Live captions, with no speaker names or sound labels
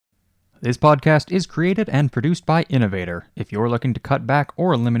This podcast is created and produced by Innovator. If you're looking to cut back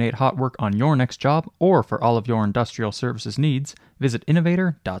or eliminate hot work on your next job or for all of your industrial services needs, visit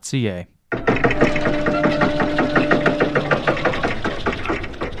innovator.ca.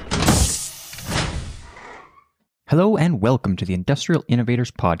 Hello and welcome to the Industrial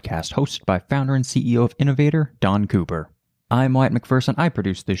Innovators Podcast, hosted by founder and CEO of Innovator, Don Cooper. I'm Wyatt McPherson, I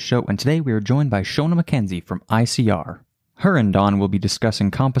produce this show, and today we are joined by Shona Mackenzie from ICR. Her and Don will be discussing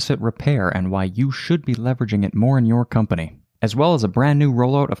composite repair and why you should be leveraging it more in your company, as well as a brand new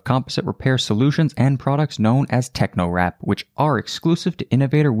rollout of composite repair solutions and products known as Technowrap, which are exclusive to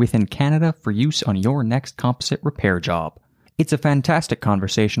Innovator within Canada for use on your next composite repair job. It's a fantastic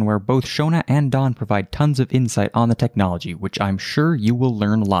conversation where both Shona and Don provide tons of insight on the technology, which I'm sure you will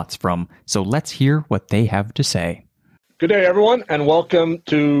learn lots from. So let's hear what they have to say. Good day, everyone, and welcome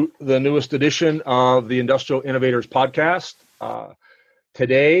to the newest edition of the Industrial Innovators Podcast.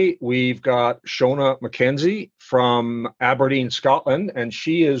 Today, we've got Shona Mackenzie from Aberdeen, Scotland, and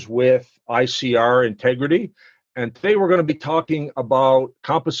she is with ICR Integrity. And today, we're going to be talking about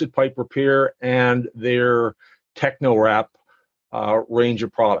composite pipe repair and their Technowrap range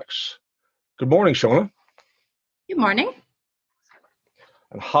of products. Good morning, Shona. Good morning.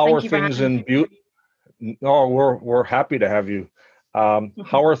 And how are things in Butte? No, we're happy to have you.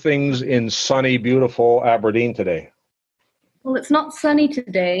 How are things in sunny, beautiful Aberdeen today? Well, it's not sunny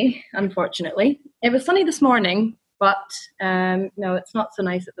today, unfortunately. It was sunny this morning, but no, it's not so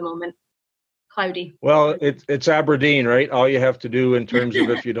nice at the moment. Cloudy. Well, it's Aberdeen, right? All you have to do in terms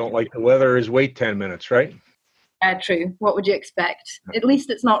of if you don't like the weather is wait 10 minutes, right? True. What would you expect? At least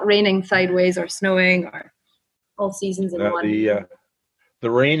it's not raining sideways or snowing or all seasons in one. The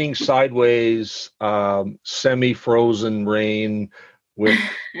raining sideways, semi-frozen rain with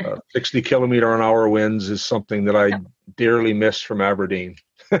 60 kilometer an hour winds is something that I dearly miss from Aberdeen.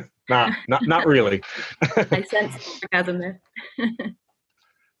 Not really. I sense sarcasm there.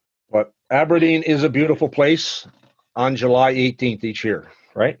 But Aberdeen is a beautiful place on July 18th each year,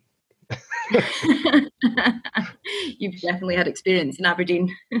 right? You've definitely had experience in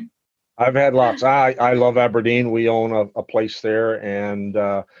Aberdeen. I've had lots. I love Aberdeen. We own a place there, and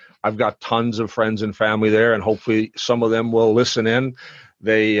I've got tons of friends and family there, and hopefully some of them will listen in.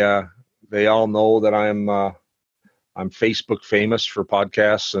 They all know that I'm Facebook famous for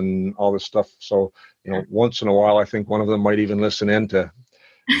podcasts and all this stuff. So once in a while, I think one of them might even listen in to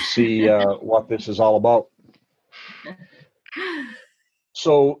see what this is all about.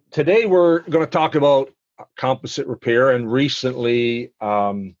 So today we're going to talk about composite repair, and recently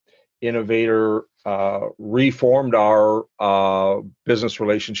Innovator reformed our business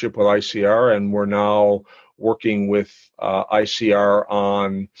relationship with ICR, and we're now working with ICR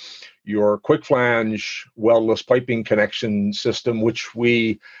on your quick flange weldless piping connection system, which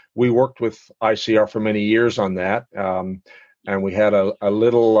we worked with ICR for many years on that, and we had a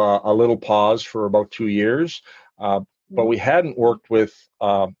little pause for about 2 years, but we hadn't worked with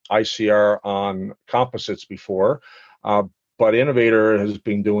ICR on composites before. But Innovator has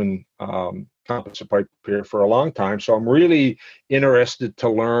been doing composite pipe repair for a long time. So I'm really interested to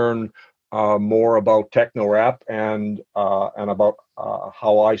learn more about Technowrap and about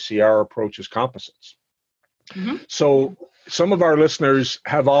how ICR approaches composites. Mm-hmm. So some of our listeners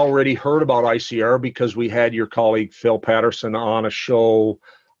have already heard about ICR because we had your colleague Phil Patterson on a show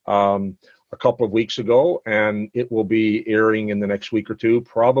a couple of weeks ago, and it will be airing in the next week or two,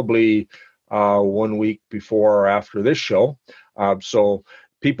 probably 1 week before or after this show. So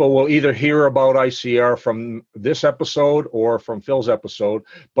people will either hear about ICR from this episode or from Phil's episode.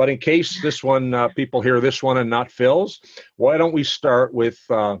 But in case this one, people hear this one and not Phil's, why don't we start with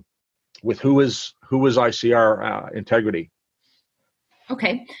who is ICR Integrity?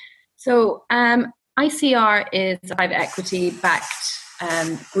 Okay. So ICR is a private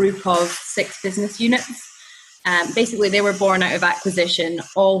equity-backed group of 6 business units. Basically, they were born out of acquisition,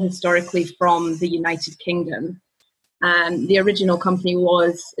 all historically from the United Kingdom. The original company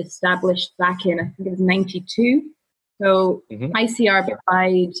was established back in, I think it was 92. So ICR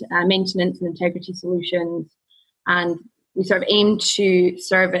provide maintenance and integrity solutions, and we sort of aim to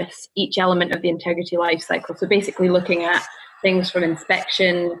service each element of the integrity life cycle. So basically looking at things from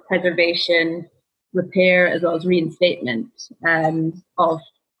inspection, preservation, repair, as well as reinstatement of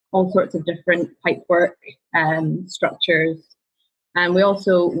all sorts of different pipework structures. And we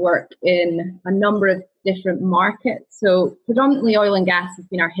also work in a number of different markets. So predominantly oil and gas has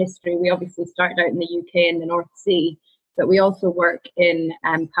been our history. We obviously started out in the UK and the North Sea, but we also work in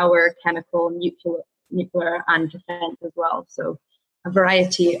power, chemical, nuclear and defense as well. So a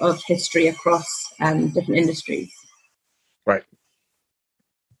variety of history across different industries. Right.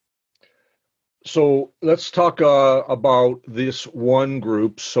 So let's talk about this one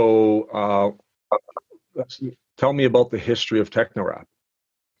group. So tell me about the history of Technowrap.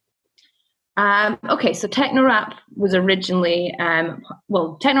 Okay, so Technowrap was originally,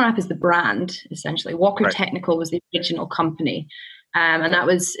 Technowrap is the brand, essentially. Walker Right. Technical was the original company, and that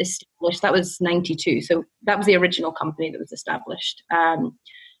was established, that was 92, so that was the original company that was established.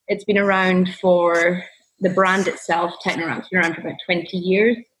 It's been around for, the brand itself, Technowrap's been around for about 20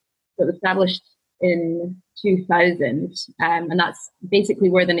 years. So it was established in 2000, and that's basically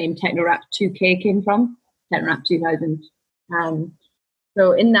where the name Technowrap 2K came from, Technowrap 2000.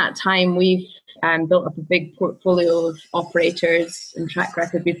 So in that time, we've built up a big portfolio of operators and track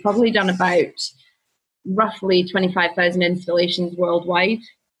record. We've probably done about roughly 25,000 installations worldwide.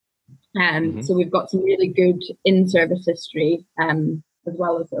 So we've got some really good in-service history, as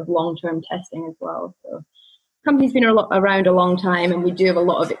well as sort of long-term testing as well. So the company's been around a long time, and we do have a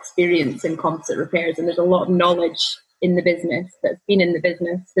lot of experience in composite repairs, and there's a lot of knowledge in the business that's been in the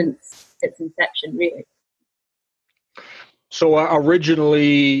business since its inception, really. So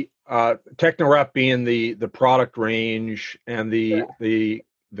originally, Technowrap being the product range and the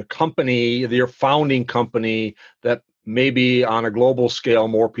company, your founding company, that maybe on a global scale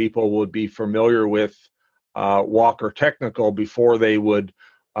more people would be familiar with Walker Technical before they would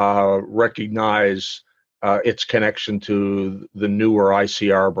recognize its connection to the newer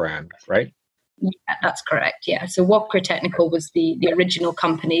ICR brand, right? Yeah, that's correct. Yeah. So Walker Technical was the original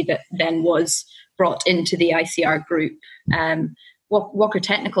company that then was brought into the ICR group. Walker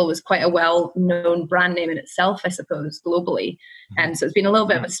Technical was quite a well-known brand name in itself, I suppose, globally. And so it's been a little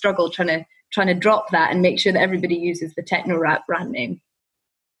bit of a struggle trying to drop that and make sure that everybody uses the Technowrap brand name.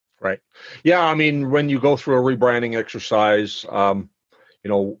 Right. Yeah. I mean, when you go through a rebranding exercise,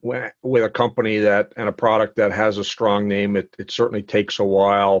 with a company that and a product that has a strong name, it certainly takes a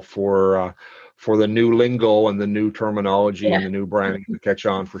while for the new lingo and the new terminology and the new branding to catch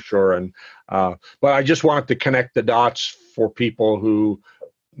on, for sure. And but I just wanted to connect the dots for people who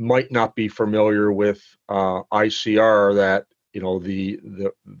might not be familiar with ICR, that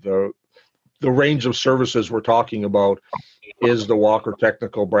the range of services we're talking about is the Walker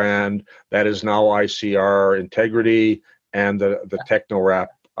Technical brand that is now ICR Integrity, and the Technowrap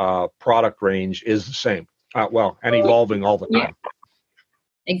product range is the same. And evolving all the time.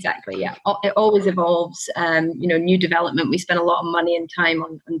 Exactly. Yeah, it always evolves. New development. We spend a lot of money and time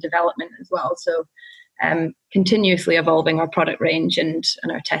on development as well. So, continuously evolving our product range and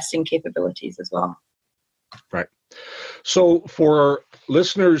our testing capabilities as well. Right. So, for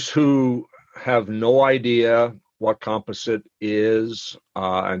listeners who have no idea what Composite is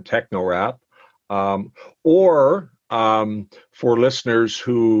and Technowrap, or for listeners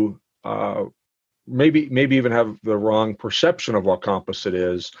who maybe even have the wrong perception of what Composite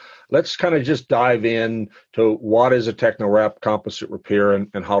is, let's kind of just dive in to what is a Technowrap composite repair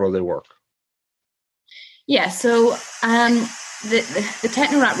and how do they work? Yeah, so the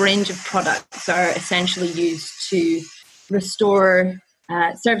Technowrap range of products are essentially used to restore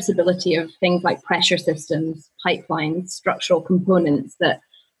serviceability of things like pressure systems, pipelines, structural components that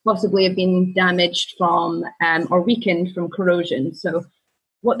possibly have been damaged from or weakened from corrosion. So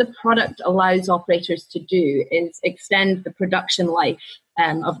what the product allows operators to do is extend the production life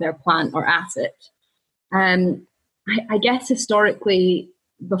of their plant or asset. I guess historically,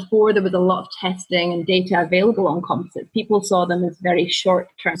 before there was a lot of testing and data available on composites, people saw them as very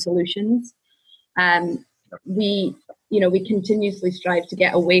short-term solutions. We continuously strive to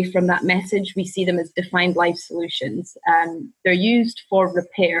get away from that message. We see them as defined life solutions. They're used for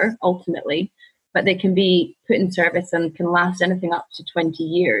repair ultimately, but they can be put in service and can last anything up to 20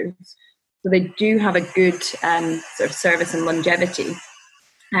 years. So they do have a good sort of service and longevity.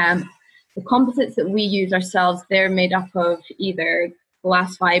 The composites that we use ourselves, they're made up of either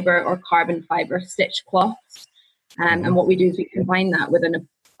glass fiber or carbon fiber stitch cloths. And what we do is we combine that with an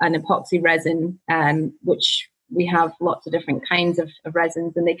epoxy resin, which we have lots of different kinds of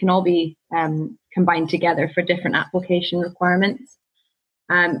resins, and they can all be combined together for different application requirements.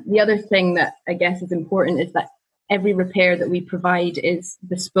 The other thing that I guess is important is that every repair that we provide is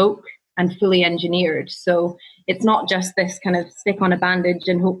bespoke and fully engineered. So it's not just this kind of stick on a bandage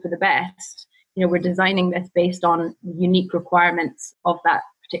and hope for the best. We're designing this based on unique requirements of that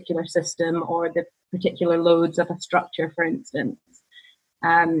particular system or the particular loads of a structure, for instance.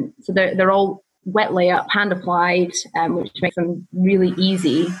 So they're all wet layup, hand applied, which makes them really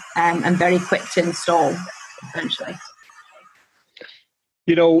easy and very quick to install, essentially.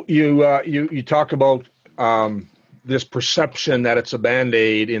 You talk about this perception that it's a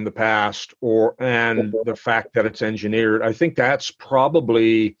Band-Aid in the past, and the fact that it's engineered. I think that's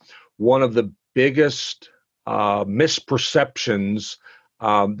probably one of the biggest misperceptions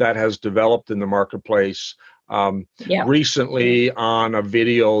that has developed in the marketplace. Recently, on a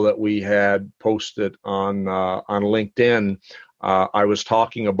video that we had posted on LinkedIn, I was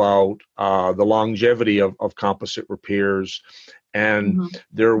talking about the longevity of composite repairs. And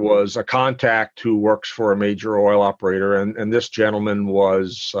there was a contact who works for a major oil operator, and this gentleman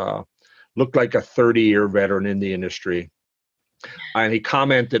was looked like a 30-year veteran in the industry. And he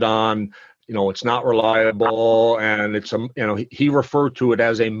commented on, it's not reliable, and it's he referred to it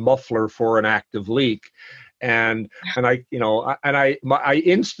as a muffler for an active leak. And I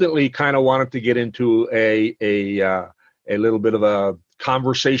instantly kind of wanted to get into a little bit of a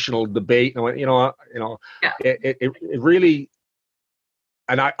conversational debate. And I went, it really,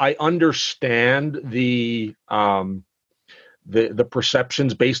 and I understand the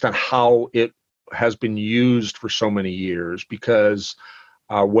perceptions based on how it has been used for so many years. Because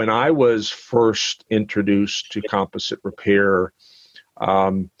when I was first introduced to composite repair,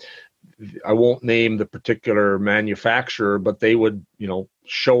 I won't name the particular manufacturer, but they would,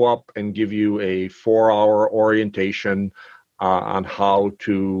 show up and give you a 4-hour orientation on how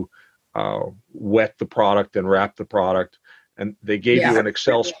to wet the product and wrap the product. And they gave you an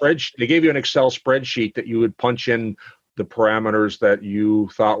Excel spreadsheet. They gave you an Excel spreadsheet that you would punch in the parameters that you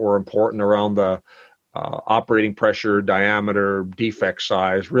thought were important around the operating pressure, diameter, defect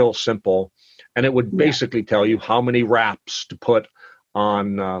size, real simple. And it would basically tell you how many wraps to put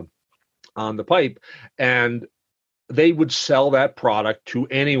on the pipe. And they would sell that product to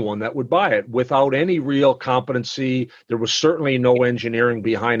anyone that would buy it without any real competency. There was certainly no engineering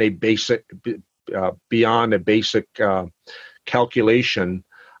beyond a basic calculation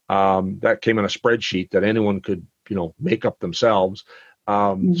that came in a spreadsheet that anyone could, make up themselves.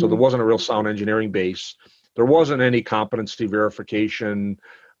 So there wasn't a real sound engineering base. There wasn't any competency verification.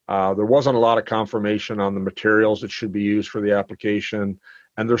 There wasn't a lot of confirmation on the materials that should be used for the application.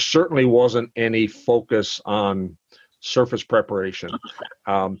 And there certainly wasn't any focus on surface preparation.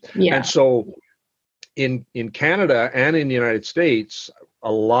 And so in Canada and in the United States,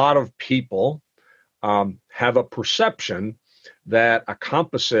 a lot of people have a perception that a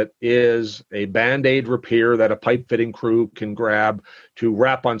composite is a Band-Aid repair that a pipe fitting crew can grab to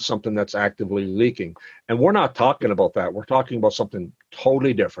wrap on something that's actively leaking. And we're not talking about that. We're talking about something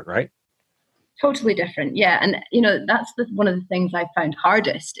totally different, right? Totally different. Yeah. And, that's one of the things I found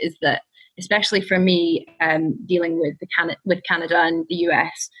hardest is that, especially for me, dealing with Canada and the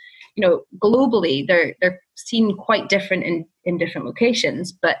US, globally, they're seen quite different in different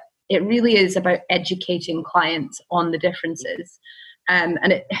locations, but it really is about educating clients on the differences. And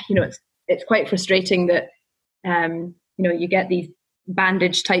it's quite frustrating that, you get these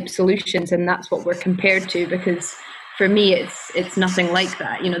bandage type solutions and that's what we're compared to, because for me, it's nothing like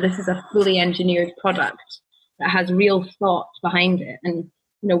that. This is a fully engineered product that has real thought behind it. And,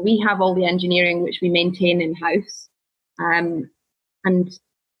 we have all the engineering, which we maintain in-house. And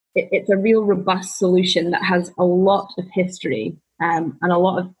it's a real robust solution that has a lot of history and a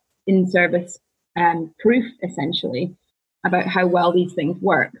lot of in-service proof, essentially, about how well these things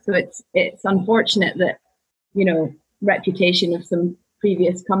work. So it's unfortunate that, reputation of some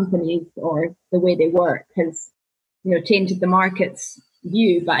previous companies or the way they work has, tainted the market's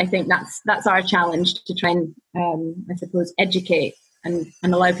view. But I think that's our challenge, to try and, I suppose, educate and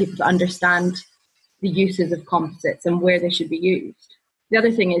allow people to understand the uses of composites and where they should be used. The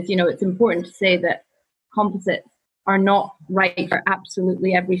other thing is, it's important to say that composites are not right for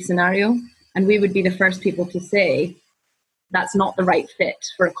absolutely every scenario. And we would be the first people to say that's not the right fit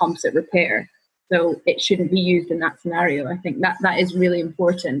for a composite repair. So it shouldn't be used in that scenario. I think that is really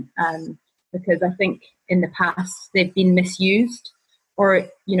important, because I think in the past they've been misused or,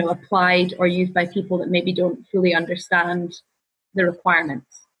 applied or used by people that maybe don't fully understand the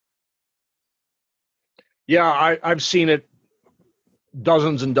requirements. Yeah, I've seen it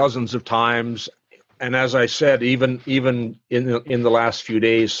dozens and dozens of times. And as I said, even in the last few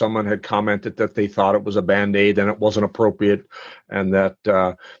days, someone had commented that they thought it was a Band-Aid and it wasn't appropriate, and that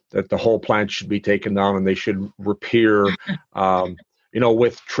the whole plant should be taken down and they should repair,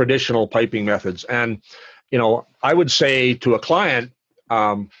 with traditional piping methods. And, I would say to a client,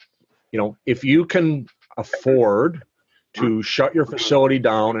 if you can afford to shut your facility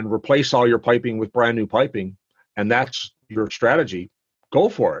down and replace all your piping with brand new piping, and that's your strategy, go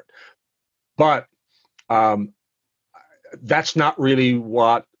for it. But that's not really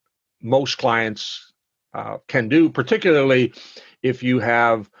what most clients can do, particularly if you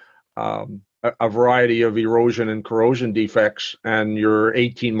have a variety of erosion and corrosion defects and you're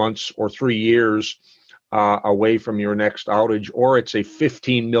 18 months or 3 years away from your next outage, or it's a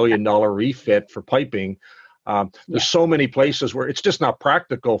 $15 million refit for piping. There's so many places where it's just not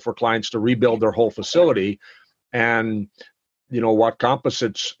practical for clients to rebuild their whole facility. And what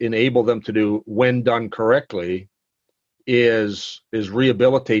composites enable them to do when done correctly is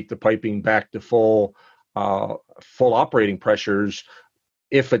rehabilitate the piping back to full operating pressures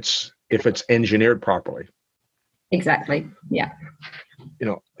if it's engineered properly. Exactly. Yeah.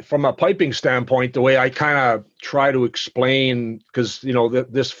 From a piping standpoint, the way I kind of try to explain, because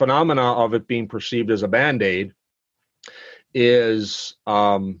this phenomena of it being perceived as a Band-Aid is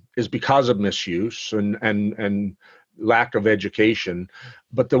because of misuse and lack of education.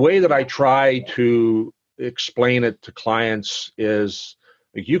 But the way that I try to explain it to clients is,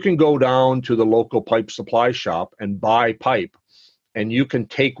 like, you can go down to the local pipe supply shop and buy pipe, and you can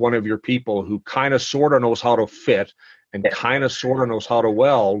take one of your people who kind of sort of knows how to fit and kind of sort of knows how to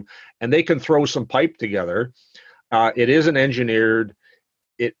weld, and they can throw some pipe together. It isn't engineered.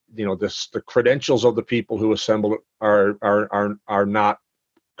 The credentials of the people who assemble it are not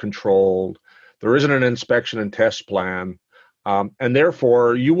controlled. There isn't an inspection and test plan, and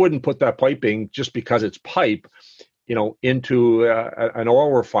therefore you wouldn't put that piping, just because it's pipe, into an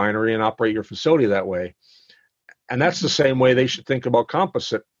oil refinery and operate your facility that way. And that's the same way they should think about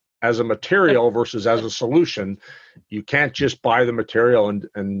composite as a material versus as a solution. You can't just buy the material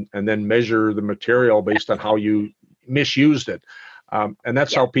and then measure the material based on how you misused it. And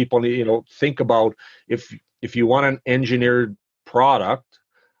that's how people, think about, if you want an engineered product,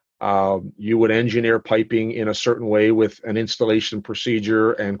 you would engineer piping in a certain way with an installation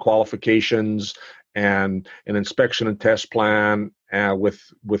procedure and qualifications and an inspection and test plan, with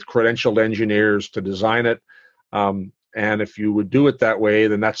credentialed engineers to design it. And if you would do it that way,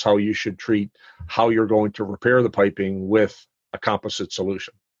 then that's how you should treat how you're going to repair the piping with a composite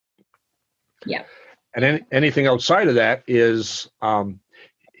solution. Yeah. And anything outside of that is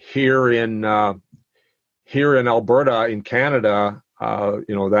here in Alberta, in Canada.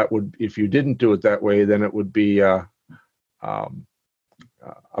 That would, if you didn't do it that way, then it would be a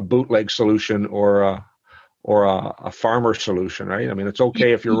bootleg solution or a farmer solution, right? I mean, it's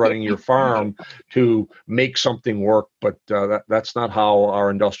okay if you're running your farm to make something work, but that's not how our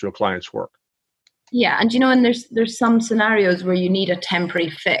industrial clients work. Yeah, and there's some scenarios where you need a temporary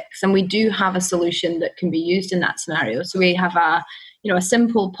fix, and we do have a solution that can be used in that scenario. So we have a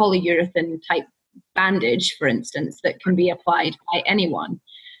simple polyurethane type bandage, for instance, that can be applied by anyone.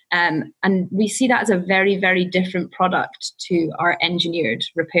 And we see that as a very, very different product to our engineered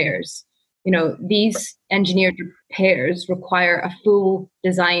repairs. These engineered repairs require a full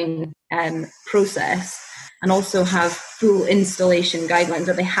design process, and also have full installation guidelines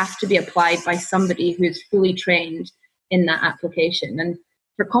that they have to be applied by somebody who's fully trained in that application. And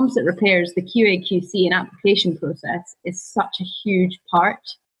for composite repairs, the QA/QC and application process is such a huge part,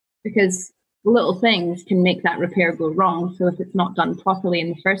 because little things can make that repair go wrong. So if it's not done properly in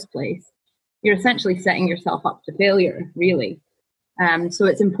the first place, you're essentially setting yourself up to failure, really. So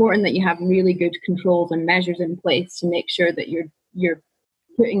it's important that you have really good controls and measures in place to make sure that you're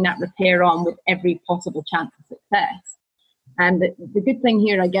putting that repair on with every possible chance of success. And the good thing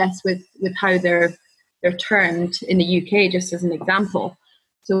here, I guess, with how they're termed in the UK, just as an example,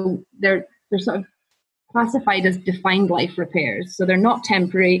 so they're sort of classified as defined life repairs. So they're not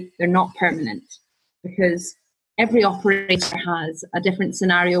temporary, they're not permanent, because every operator has a different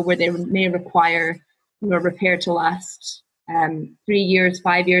scenario where they may require repair to last 3 years,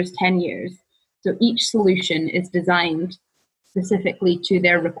 5 years, 10 years. So each solution is designed specifically to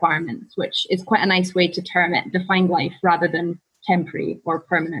their requirements, which is quite a nice way to term it, defined life rather than temporary or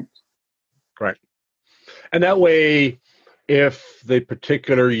permanent. Right. And that way, if the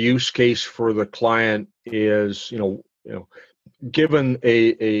particular use case for the client is, given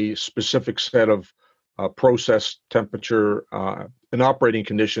a specific set of process, temperature, and operating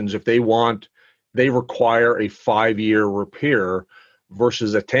conditions, if they require a 5-year repair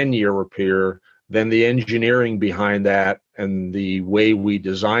versus a 10-year repair, then the engineering behind that and the way we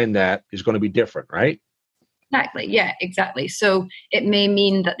design that is going to be different, right? Exactly. Yeah, exactly. So it may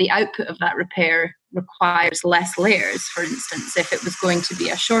mean that the output of that repair requires less layers, for instance, if it was going to be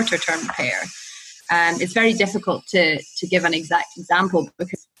a shorter term repair. It's very difficult to give an exact example,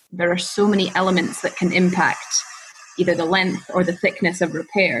 because there are so many elements that can impact either the length or the thickness of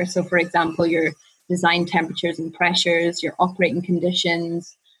repair. So, for example, your design temperatures and pressures, your operating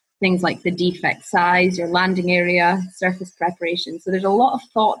conditions, things like the defect size, your landing area, surface preparation. So there's a lot of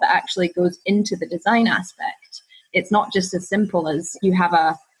thought that actually goes into the design aspect. It's not just as simple as you have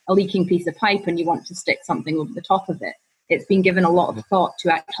a leaking piece of pipe and you want to stick something over the top of it. It's been given a lot of thought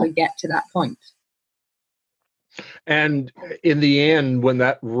to actually get to that point. And in the end, when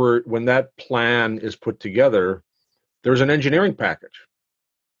that plan is put together, there's an engineering package.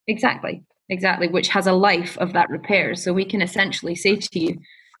 Exactly, which has a life of that repair. So we can essentially say to you,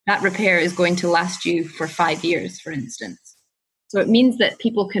 that repair is going to last you for 5 years, for instance. So it means that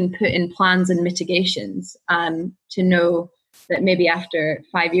people can put in plans and mitigations to know that maybe after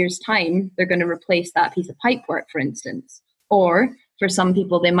 5 years' time, they're going to replace that piece of pipework, for instance. Or for some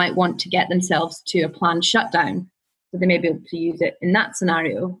people, they might want to get themselves to a planned shutdown. So they may be able to use it in that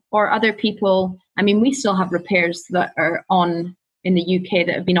scenario. Or other people, I mean, we still have repairs that are on in the UK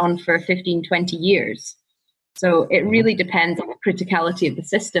that have been on for 15, 20 years. So it really depends on the criticality of the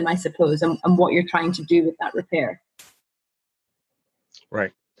system, I suppose, and what you're trying to do with that repair.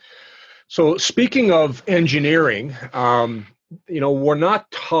 Right. So speaking of engineering, we're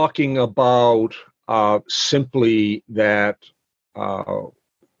not talking about simply that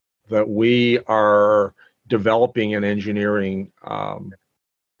we are developing an engineering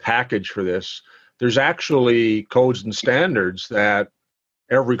package for this. There's actually codes and standards that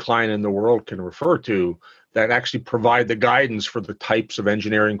every client in the world can refer to that actually provide the guidance for the types of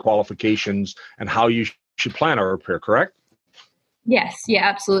engineering qualifications and how you should plan a repair, correct? Yes, yeah,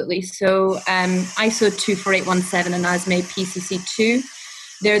 absolutely. So ISO 24817 and ASME PCC2,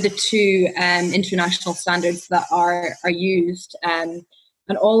 they're the two international standards that are used. And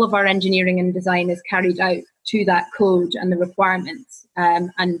all of our engineering and design is carried out to that code and the requirements.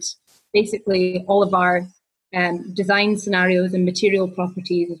 And basically all of our design scenarios and material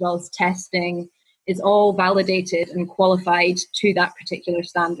properties, as well as testing, is all validated and qualified to that particular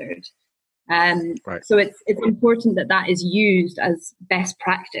standard. Right. So it's important that is used as best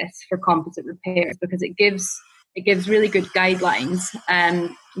practice for composite repairs, because it gives really good guidelines.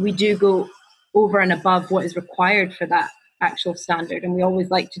 We do go over and above what is required for that actual standard, and we always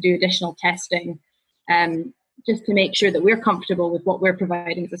like to do additional testing just to make sure that we're comfortable with what we're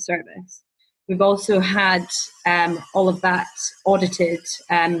providing as a service. We've also had all of that audited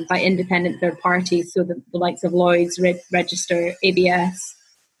by independent third parties, so the likes of Lloyd's, Register, ABS,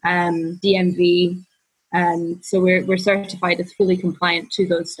 DMV. So we're certified as fully compliant to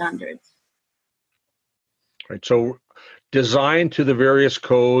those standards. Right. So designed to the various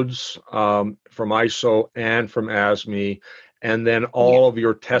codes from ISO and from ASME, and then all of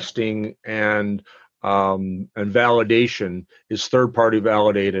your testing and validation is third-party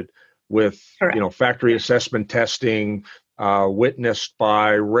validated with factory assessment testing, witnessed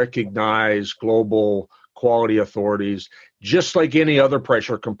by recognized global quality authorities, just like any other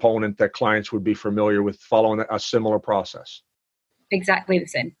pressure component that clients would be familiar with following a similar process. Exactly the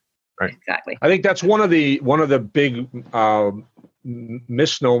same. Right. Exactly. I think that's one of the big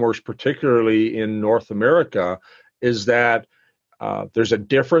misnomers, particularly in North America, is that there's a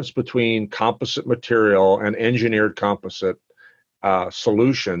difference between composite material and engineered composite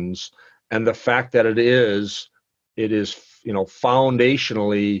solutions, and the fact that it is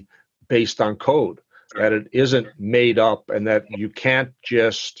foundationally based on code, that it isn't made up, and that you can't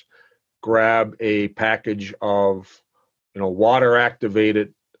just grab a package of water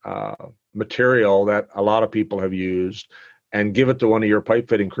activated material that a lot of people have used and give it to one of your pipe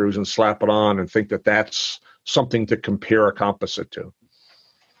fitting crews and slap it on and think that that's something to compare a composite to.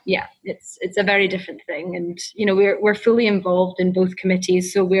 Yeah, it's a very different thing, and we're fully involved in both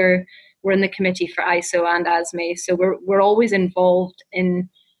committees. So we're in the committee for ISO and ASME. So we're always involved in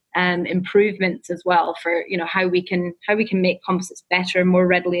improvements as well for how we can make composites better, more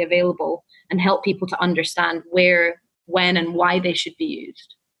readily available, and help people to understand where, when, and why they should be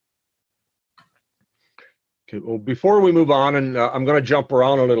used. Okay, well, before we move on, and I'm going to jump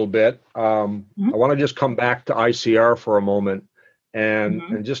around a little bit, I want to just come back to ICR for a moment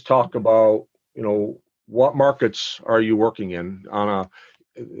and just talk about, what markets are you working in?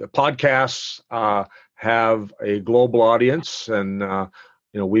 Podcasts have a global audience, and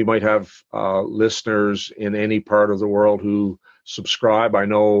we might have listeners in any part of the world who subscribe. I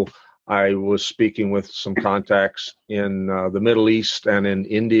know I was speaking with some contacts in the Middle East and in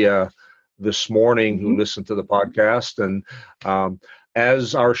India this morning who listened to the podcast, and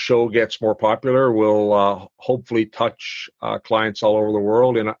as our show gets more popular, we'll hopefully touch clients all over the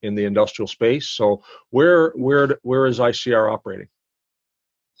world in the industrial space. So where is ICR operating?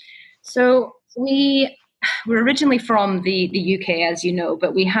 So we're originally from the UK, as you know,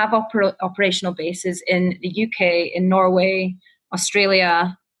 but we have operational bases in the UK, in Norway,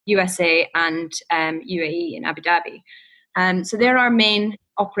 Australia, USA, and UAE in Abu Dhabi. So they're our main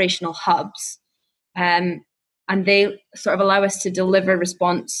operational hubs, and they sort of allow us to deliver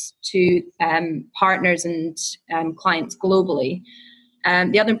response to partners and clients globally.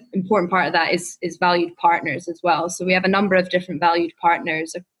 The other important part of that is valued partners as well. So we have a number of different valued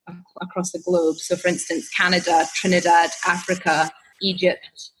partners across the globe. So for instance, Canada, Trinidad, Africa,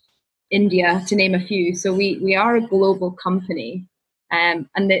 Egypt, India, to name a few. So we are a global company. And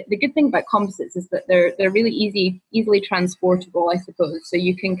the good thing about composites is that they're really easily transportable, I suppose. So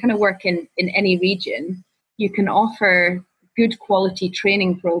you can kind of work in any region. You can offer good quality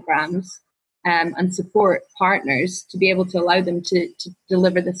training programs and support partners to be able to allow them to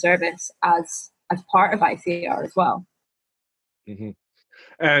deliver the service as part of ICR as well. Mm-hmm.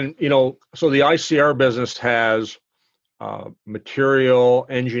 And, so the ICR business has material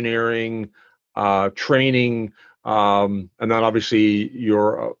engineering, training, and then obviously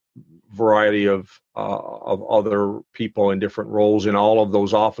your variety of other people in different roles in all of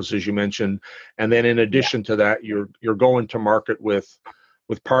those offices you mentioned. And then in addition to that, you're going to market with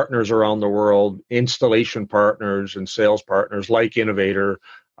partners around the world, installation partners and sales partners like Innovator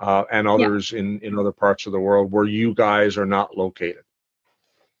and others in other parts of the world where you guys are not located.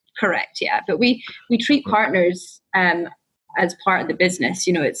 Correct. Yeah, but we treat partners as part of the business.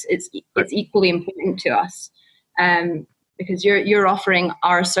 It's equally important to us because you're offering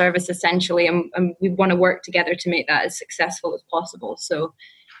our service essentially, and we want to work together to make that as successful as possible. So,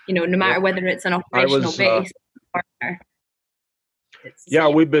 no matter whether it's an operational base partner.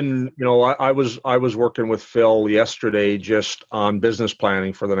 We've been, I was working with Phil yesterday just on business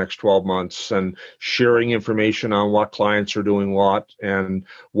planning for the next 12 months and sharing information on what clients are doing what and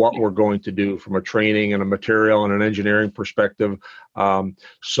what we're going to do from a training and a material and an engineering perspective.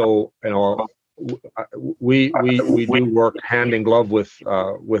 So, we do work hand in glove with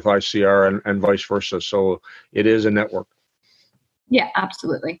ICR and vice versa. So it is a network. Yeah,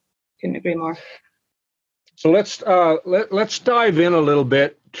 absolutely. Couldn't agree more. So let's dive in a little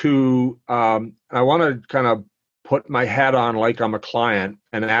bit to. I want to kind of put my hat on like I'm a client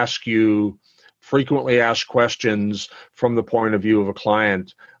and ask you frequently asked questions from the point of view of a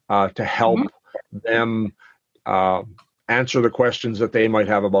client to help them answer the questions that they might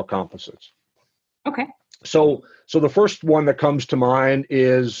have about composites. Okay. So the first one that comes to mind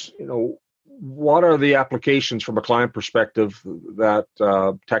is, what are the applications from a client perspective that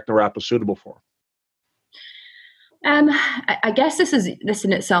Technowrap is suitable for? I guess this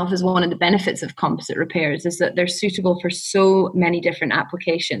in itself is one of the benefits of composite repairs, is that they're suitable for so many different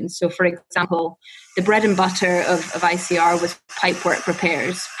applications. So, for example, the bread and butter of ICR was pipework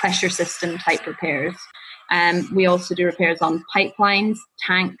repairs, pressure system type repairs. We also do repairs on pipelines,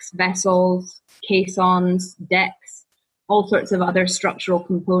 tanks, vessels, caissons, decks, all sorts of other structural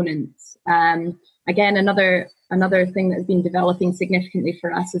components. Again, another thing that's been developing significantly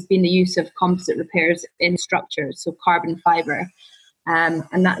for us has been the use of composite repairs in structures, so carbon fiber. And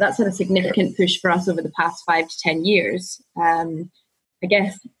that's had a significant push for us over the past 5 to 10 years. I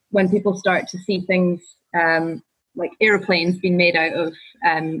guess when people start to see things like airplanes being made out of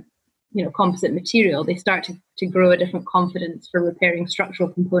composite material, they start to grow a different confidence for repairing structural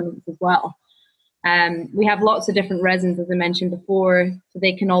components as well. We have lots of different resins, as I mentioned before, so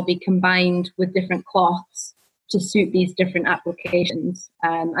they can all be combined with different cloths to suit these different applications.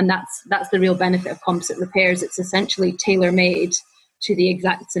 And that's the real benefit of composite repairs. It's essentially tailor-made to the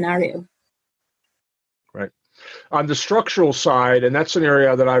exact scenario. Right. On the structural side, and that's an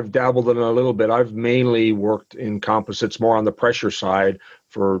area that I've dabbled in a little bit, I've mainly worked in composites more on the pressure side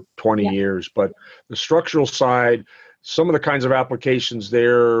for 20 years, but the structural side, some of the kinds of applications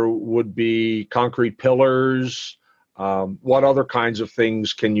there would be concrete pillars. What other kinds of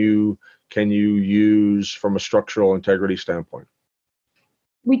things can you use from a structural integrity standpoint?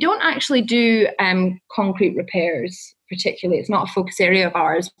 We don't actually do concrete repairs particularly. It's not a focus area of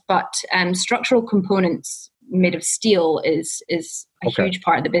ours, but structural components made of steel is a huge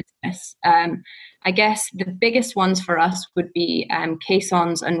part of the business. I guess the biggest ones for us would be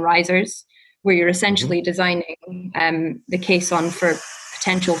caissons and risers, where you're essentially designing the caisson for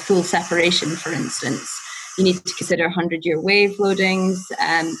potential full separation, for instance. You need to consider 100-year wave loadings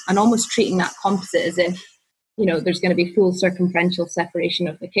and almost treating that composite as if, there's going to be full circumferential separation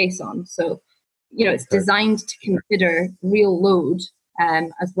of the caisson. So, it's designed to consider real load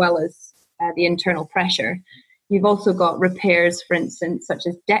as well as the internal pressure. You've also got repairs, for instance, such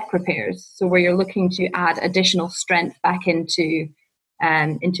as deck repairs. So where you're looking to add additional strength back into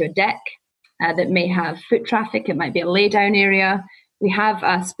a deck that may have foot traffic. It might be a laydown area. We have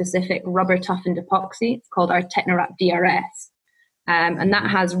a specific rubber toughened epoxy. It's called our Technowrap DRS. And that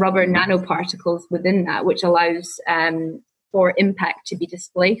has rubber nanoparticles within that, which allows for impact to be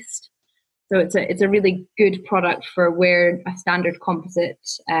displaced. So it's a really good product for where a standard composite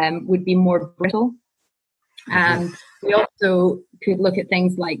would be more brittle. We also could look at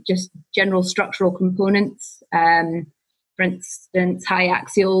things like just general structural components, for instance, high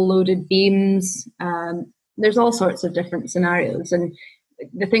axial loaded beams. There's all sorts of different scenarios. And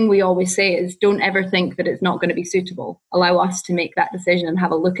the thing we always say is don't ever think that it's not going to be suitable. Allow us to make that decision and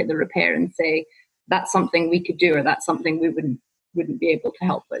have a look at the repair and say, that's something we could do or that's something we wouldn't be able to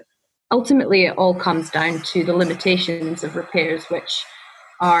help with. Ultimately, it all comes down to the limitations of repairs, which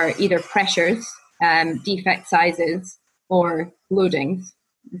are either pressures, defect sizes, or loadings,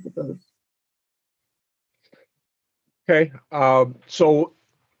 I suppose. Okay. So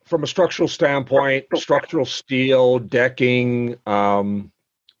from a structural standpoint, structural steel, decking,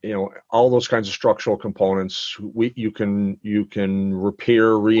 all those kinds of structural components, you can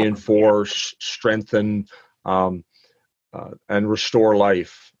repair, reinforce, strengthen, and restore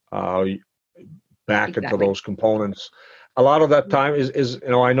life back into those components. A lot of that time is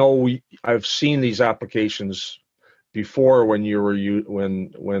I know I've seen these applications before when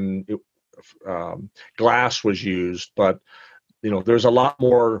glass was used, but there's a lot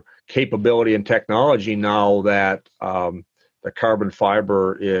more capability and technology now that the carbon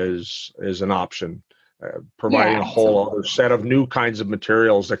fiber is an option, providing a whole other set of new kinds of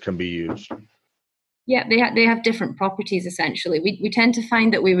materials that can be used. Yeah, they have different properties essentially. We tend to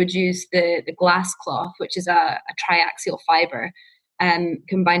find that we would use the glass cloth, which is a triaxial fiber,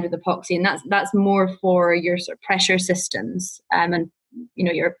 combined with epoxy, and that's more for your sort of pressure systems and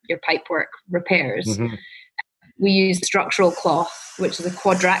your pipework repairs. Mm-hmm. We use structural cloth, which is a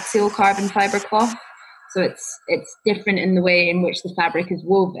quadraxial carbon fiber cloth. So it's different in the way in which the fabric is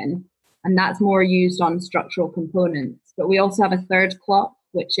woven, and that's more used on structural components. But we also have a third cloth,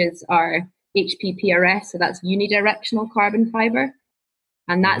 which is our HPPRS, so that's unidirectional carbon fiber,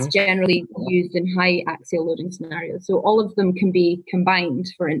 and that's generally used in high axial loading scenarios. So all of them can be combined,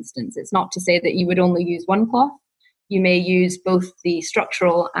 for instance. It's not to say that you would only use one cloth. You may use both the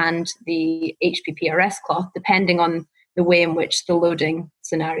structural and the HPPRS cloth, depending on the way in which the loading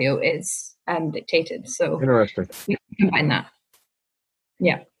scenario is dictated. So interesting. We can combine that.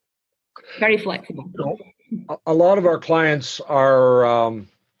 Yeah, very flexible. A lot of our clients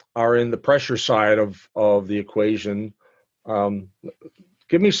are in the pressure side of the equation.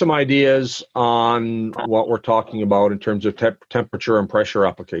 Give me some ideas on what we're talking about in terms of temperature and pressure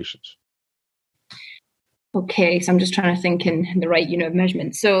applications. Okay, so I'm just trying to think in the right unit of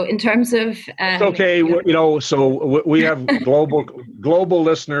measurement. So in terms of it's okay, so we have global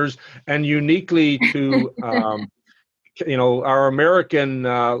listeners, and uniquely to our American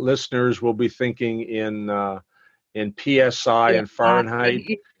listeners will be thinking in PSI and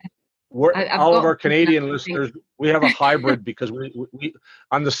Fahrenheit. All of our Canadian listeners, we have a hybrid because we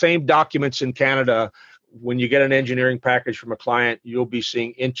on the same documents in Canada. When you get an engineering package from a client, you'll be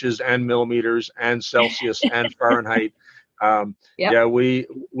seeing inches and millimeters and Celsius and Fahrenheit. Yeah, we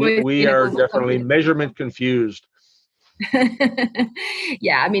are definitely measurement confused.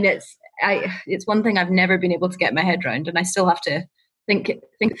 Yeah, I mean it's one thing I've never been able to get my head around, and I still have to think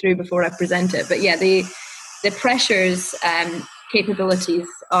through before I present it. But yeah, the pressures capabilities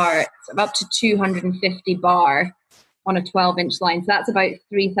are up to 250 bar on a 12-inch line. So that's about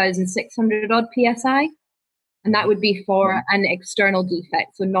 3,600 odd PSI. And that would be for an external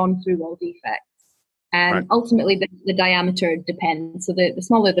defect, so non-through-wall defects. And ultimately, the diameter depends. So the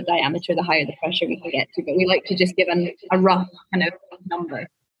smaller the diameter, the higher the pressure we can get to. But we like to just give a rough kind of number.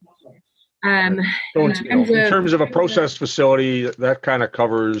 In terms of a process facility, that kind of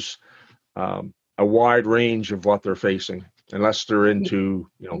covers a wide range of what they're facing, unless they're into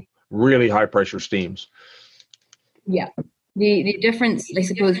really high pressure steams. Yeah, the difference, I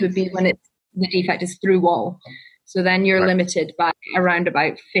suppose, would be when the defect is through wall. So then you're limited by around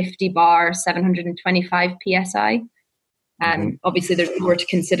about 50 bar, 725 PSI. Obviously, there's more to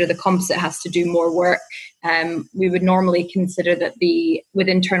consider. The composite has to do more work. We would normally consider that with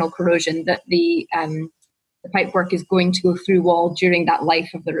internal corrosion, that the pipework is going to go through wall during that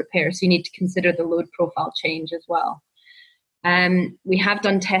life of the repair. So you need to consider the load profile change as well. We have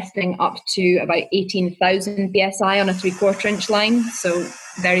done testing up to about 18,000 PSI on a 3/4 inch line. So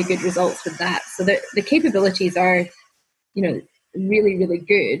very good results with that. So the capabilities are, really, really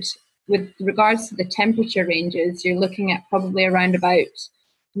good. With regards to the temperature ranges, you're looking at probably around about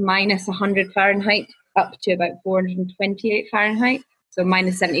minus 100 Fahrenheit up to about 428 Fahrenheit. So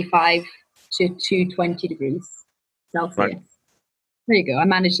minus 75 to 220 degrees Celsius. Right. There you go. I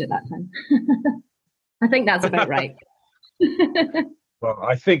managed it that time. I think that's about right. Well,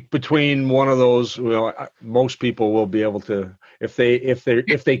 I think between one of those, most people will be able to, if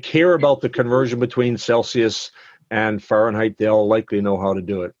they care about the conversion between Celsius and Fahrenheit, they'll likely know how to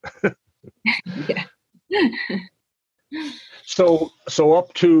do it. Yeah. So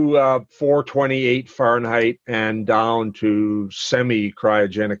up to 428 Fahrenheit and down to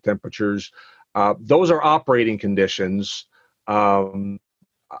semi-cryogenic temperatures, those are operating conditions.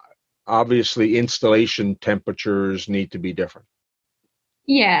 Obviously, installation temperatures need to be different.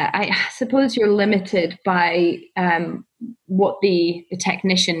 Yeah, I suppose you're limited by what the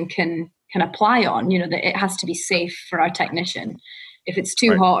technician can apply on. That it has to be safe for our technician. If it's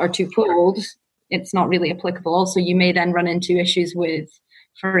too hot or too cold, it's not really applicable. Also, you may then run into issues with,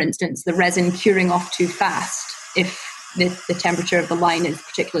 for instance, the resin curing off too fast if the temperature of the line is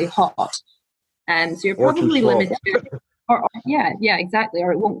particularly hot. And so you're probably limited. Yeah, exactly.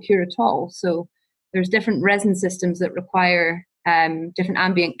 Or it won't cure at all. So there's different resin systems that require different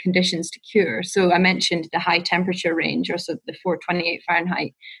ambient conditions to cure. So I mentioned the high temperature range, or so the 428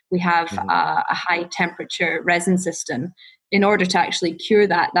 Fahrenheit. We have a high temperature resin system. In order to actually cure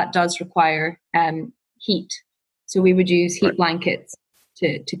that does require heat. So we would use heat blankets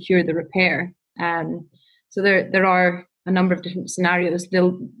to cure the repair. So there are a number of different scenarios.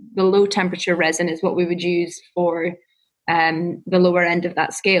 The low temperature resin is what we would use for the lower end of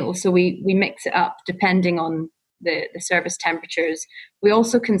that scale. So we mix it up depending on the service temperatures. We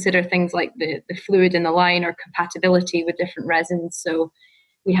also consider things like the fluid in the line or compatibility with different resins. So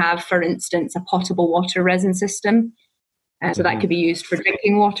we have, for instance, a potable water resin system. So that could be used for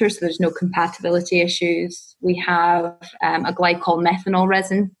drinking water, so there's no compatibility issues. We have a glycol methanol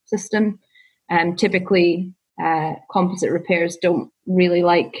resin system. Typically, composite repairs don't really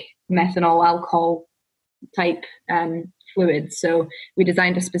like methanol alcohol type fluids, so we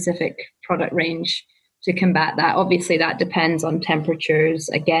designed a specific product range to combat that. Obviously, that depends on temperatures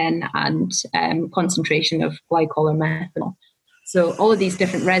again and concentration of glycol or methanol. So all of these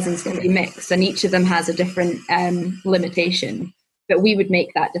different resins can be mixed, and each of them has a different limitation. But we would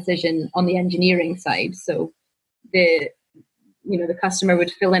make that decision on the engineering side. So the customer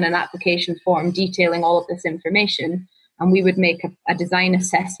would fill in an application form detailing all of this information, and we would make a design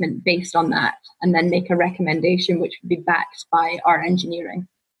assessment based on that, and then make a recommendation which would be backed by our engineering.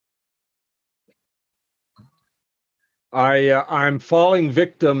 I'm falling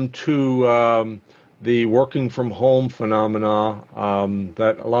victim to the working from home phenomena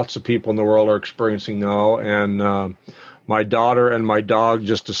that lots of people in the world are experiencing now. And my daughter and my dog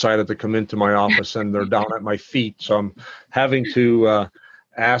just decided to come into my office, and they're down at my feet. So I'm having to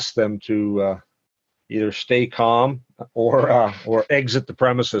ask them to either stay calm or exit the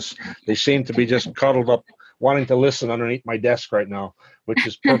premises. They seem to be just cuddled up, wanting to listen underneath my desk right now, which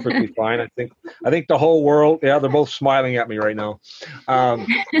is perfectly fine. I think the whole world, they're both smiling at me right now.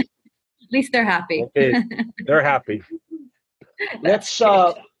 At least they're happy. Okay, they're happy. Let's.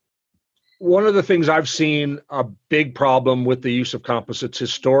 One of the things I've seen a big problem with the use of composites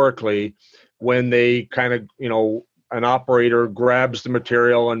historically, when they kind of, an operator grabs the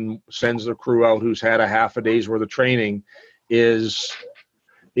material and sends the crew out who's had a half a day's worth of training, is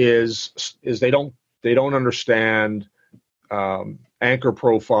they don't understand anchor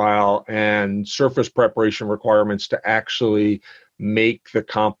profile and surface preparation requirements to actually make the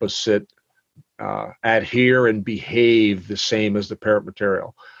composite adhere and behave the same as the parent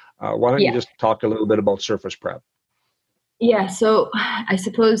material. Why don't you just talk a little bit about surface prep? Yeah, so I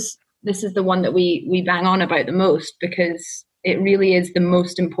suppose this is the one that we bang on about the most, because it really is the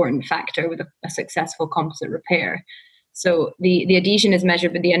most important factor with a successful composite repair. So the adhesion is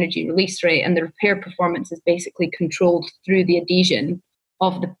measured with the energy release rate, and the repair performance is basically controlled through the adhesion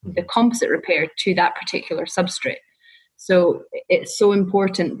of the composite repair to that particular substrate. So it's so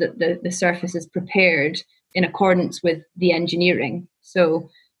important that the surface is prepared in accordance with the engineering. So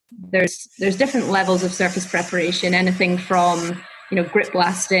there's different levels of surface preparation, anything from grip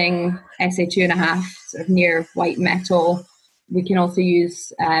blasting, SA2.5, sort of near white metal. We can also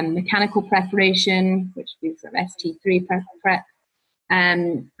use mechanical preparation, which is sort of ST3 prep,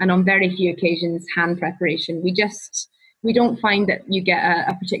 and on very few occasions, hand preparation. We don't find that you get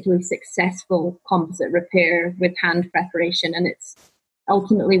a particularly successful composite repair with hand preparation, and it's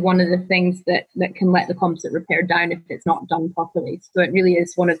ultimately one of the things that can let the composite repair down if it's not done properly. So it really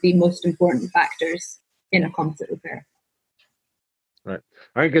is one of the most important factors in a composite repair. Right.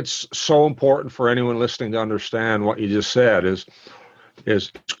 I think it's so important for anyone listening to understand what you just said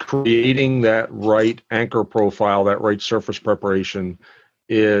is creating that right anchor profile, that right surface preparation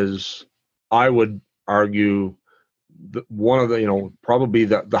is, I would argue, one of the, probably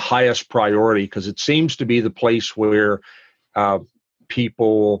the highest priority, because it seems to be the place where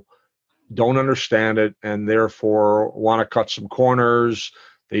people don't understand it and therefore want to cut some corners.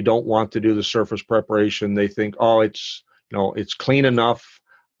 They don't want to do the surface preparation. They think, it's clean enough.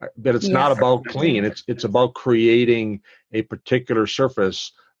 But it's not about clean. It's about creating a particular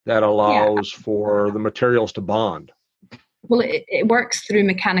surface that allows for the materials to bond. Well, it works through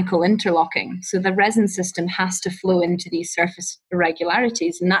mechanical interlocking. So the resin system has to flow into these surface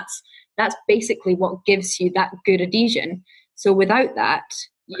irregularities, and that's basically what gives you that good adhesion. So without that,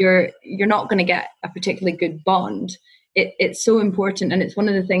 you're not going to get a particularly good bond. It's so important, and it's one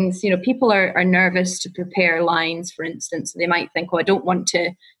of the things, people are nervous to prepare lines, for instance. So they might think, I don't want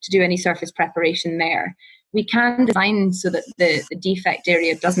to do any surface preparation there. We can design so that the defect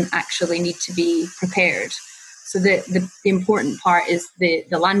area doesn't actually need to be prepared. So the important part is the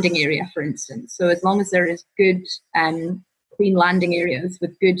landing area, for instance. So as long as there is good clean landing areas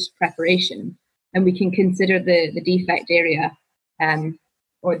with good preparation, then we can consider the defect area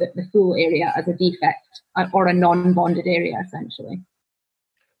or the full area as a defect or a non-bonded area, essentially.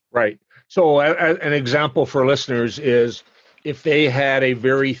 Right. So an example for listeners is if they had a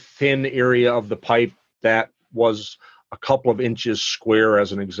very thin area of the pipe that was a couple of inches square,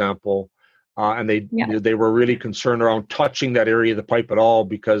 as an example, and they were really concerned around touching that area of the pipe at all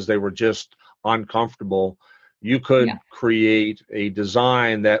because they were just uncomfortable, you could create a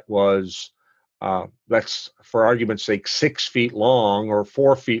design that was, let's, for argument's sake, 6 feet long or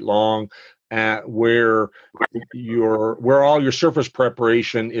 4 feet long, where all your surface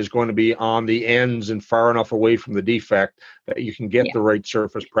preparation is going to be on the ends and far enough away from the defect that you can get the right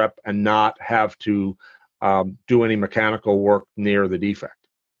surface prep and not have to do any mechanical work near the defect.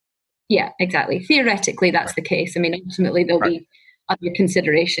 Yeah, exactly. Theoretically, that's the case. I mean, ultimately, there'll be other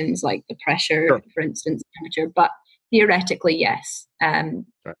considerations like the pressure, for instance, temperature. But theoretically, yes.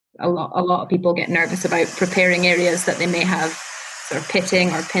 A lot of people get nervous about preparing areas that they may have sort of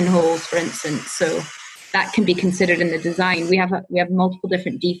pitting or pinholes, for instance. So that can be considered in the design. We have multiple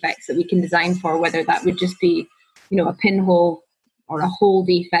different defects that we can design for, whether that would just be, a pinhole or a hole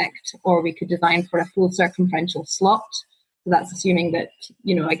defect, or we could design for a full circumferential slot. So that's assuming that,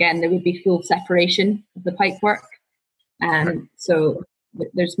 again, there would be full separation of the pipework. So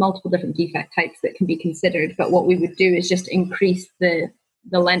there's multiple different defect types that can be considered. But what we would do is just increase the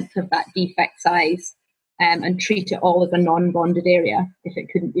length of that defect size and treat it all as a non-bonded area if it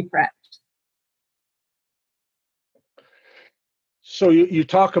couldn't be prepped. So you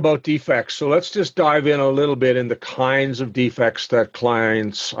talk about defects. So let's just dive in a little bit in the kinds of defects that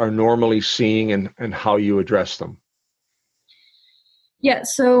clients are normally seeing and how you address them. Yeah,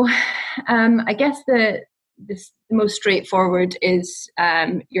 so I guess the most straightforward is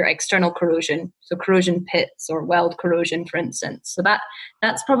your external corrosion, so corrosion pits or weld corrosion, for instance. So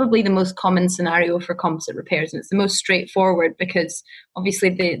that's probably the most common scenario for composite repairs, and it's the most straightforward because obviously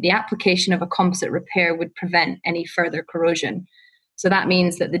the application of a composite repair would prevent any further corrosion. So that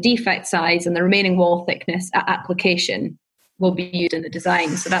means that the defect size and the remaining wall thickness at application will be used in the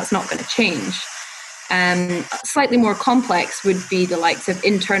design, so that's not going to change. Slightly more complex would be the likes of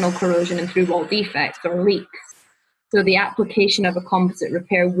internal corrosion and through-wall defects or leaks. So the application of a composite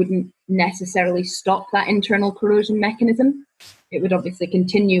repair wouldn't necessarily stop that internal corrosion mechanism. It would obviously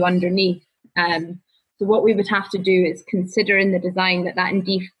continue underneath. So what we would have to do is consider in the design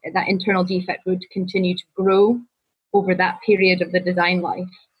that internal defect would continue to grow over that period of the design life.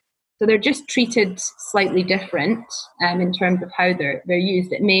 So they're just treated slightly different in terms of how they're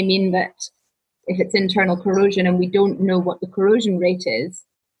used. It may mean that if it's internal corrosion and we don't know what the corrosion rate is,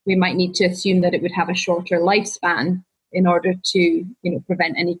 we might need to assume that it would have a shorter lifespan in order to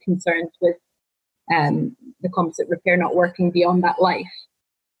prevent any concerns with the composite repair not working beyond that life.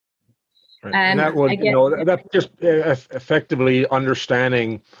 Right. And that would, that's just effectively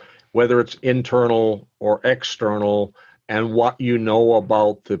understanding whether it's internal or external and what you know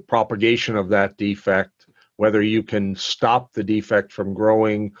about the propagation of that defect, whether you can stop the defect from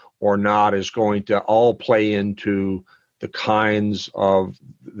growing or not, is going to all play into the kinds of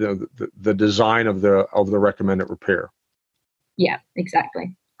the design of the recommended repair. Yeah,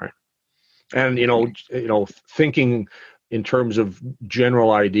 exactly. Right. And thinking in terms of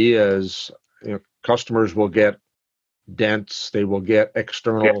general ideas, customers will get dents, they will get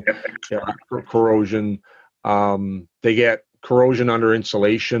external corrosion, they get corrosion under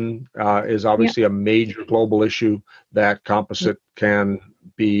insulation is obviously a major global issue that composite can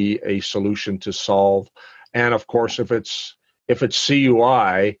be a solution to solve. And of course, if it's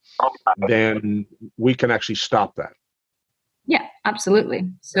CUI, then we can actually stop that. Yeah, absolutely.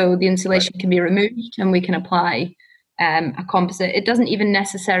 So the insulation can be removed and we can apply a composite. It doesn't even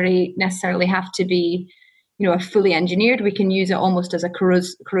necessarily have to be a fully engineered. We can use it almost as a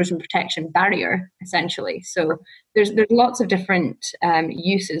corrosion protection barrier, essentially. So there's lots of different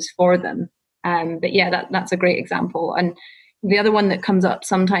uses for them. But yeah, that's a great example. And The other one that comes up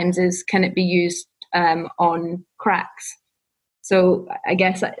sometimes is, can it be used on cracks? So I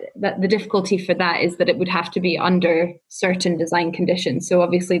guess that the difficulty for that is that it would have to be under certain design conditions. So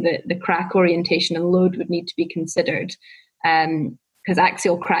obviously the crack orientation and load would need to be considered, because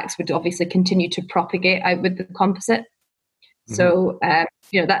axial cracks would obviously continue to propagate out with the composite. Mm-hmm. So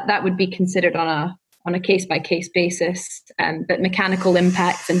that would be considered on a case by case basis. But mechanical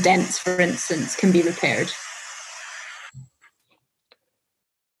impacts and dents, for instance, can be repaired.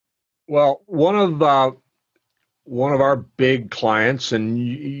 Well, one of our big clients, and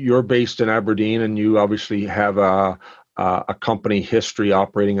you're based in Aberdeen, and you obviously have a company history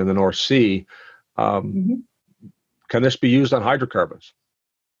operating in the North Sea. Mm-hmm. Can this be used on hydrocarbons?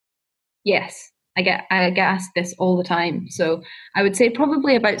 Yes, I get asked this all the time. So I would say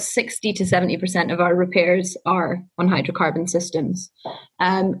probably about 60 to 70% of our repairs are on hydrocarbon systems.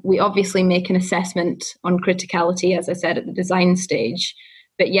 We obviously make an assessment on criticality, as I said, at the design stage.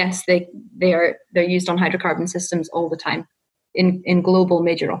 But yes, they're used on hydrocarbon systems all the time in global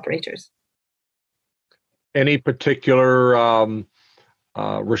major operators. Any particular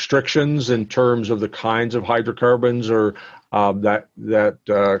restrictions in terms of the kinds of hydrocarbons or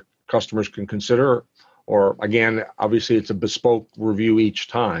that customers can consider? Or again, obviously it's a bespoke review each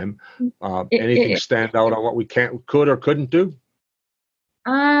time. Anything stand out on what we could or couldn't do?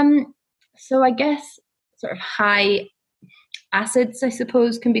 So I guess sort of high acids, I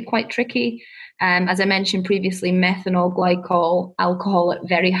suppose, can be quite tricky. As I mentioned previously, methanol, glycol, alcohol at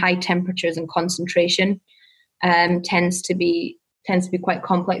very high temperatures and concentration tends to be quite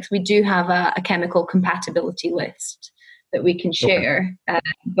complex. We do have a chemical compatibility list that we can share,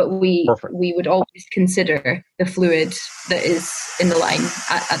 but we would always consider the fluid that is in the line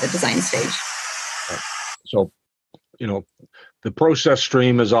at the design stage. So, the process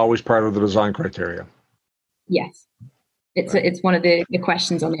stream is always part of the design criteria. Yes. It's one of the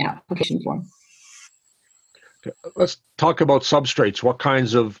questions on the application form. Okay. Let's talk about substrates. What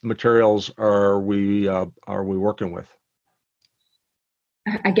kinds of materials are we working with?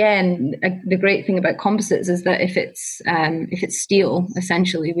 Again, the great thing about composites is that if it's steel,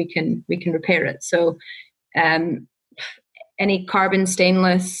 essentially we can repair it. So any carbon,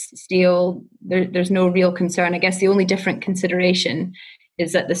 stainless, steel, there's no real concern. I guess the only different consideration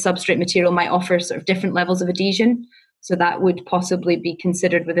is that the substrate material might offer sort of different levels of adhesion. So that would possibly be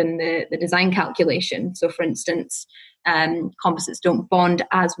considered within the design calculation. So for instance, composites don't bond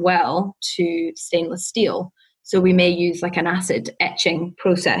as well to stainless steel. So we may use like an acid etching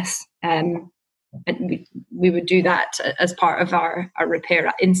process. And we would do that as part of our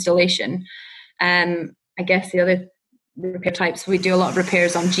repair installation. I guess the other repair types, we do a lot of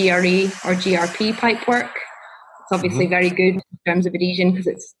repairs on GRE or GRP pipe work. It's obviously very good in terms of adhesion because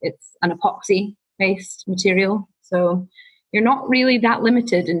it's an epoxy-based material. So you're not really that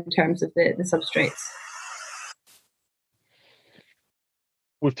limited in terms of the substrates.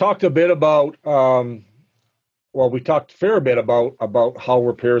 We've talked a bit about, we talked a fair bit about how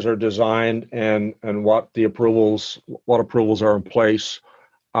repairs are designed and what approvals are in place.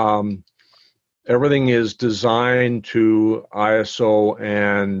 Everything is designed to ISO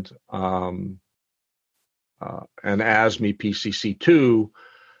and ASME PCC2.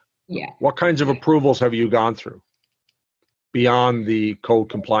 Yeah. What kinds of approvals have you gone through beyond the code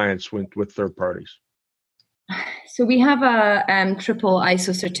compliance with third parties? So we have a triple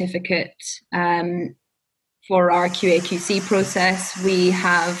ISO certificate for our QA/QC process. We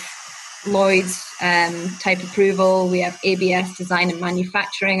have Lloyd's type approval. We have ABS design and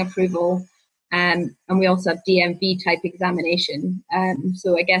manufacturing approval. And we also have DMV type examination.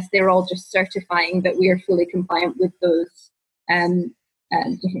 So I guess they're all just certifying that we are fully compliant with those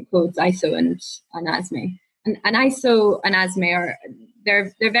different codes, ISO and ASME. And ISO and ASME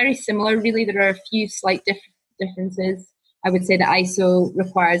they're very similar, really. There are a few slight differences. I would say that ISO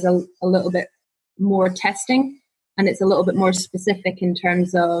requires a little bit more testing, and it's a little bit more specific in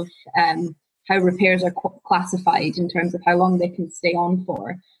terms of how repairs are classified, in terms of how long they can stay on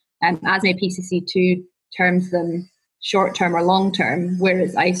for. ASME PCC2 terms them short-term or long-term,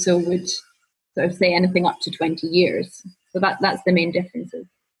 whereas ISO would sort of say anything up to 20 years. So that's the main differences.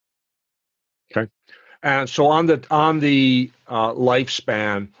 Okay. And so on the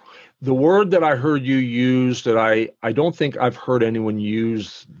lifespan, the word that I heard you use that I don't think I've heard anyone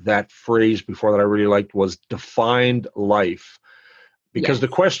use that phrase before that I really liked was defined life. Because the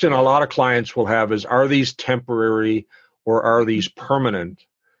question a lot of clients will have is, are these temporary or are these permanent?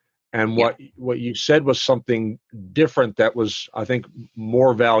 And what you said was something different that was, I think,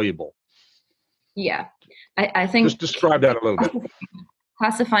 more valuable. Yeah. I think just describe that a little bit.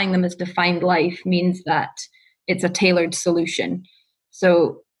 Classifying them as defined life means that it's a tailored solution.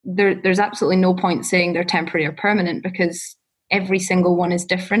 So there's absolutely no point saying they're temporary or permanent, because every single one is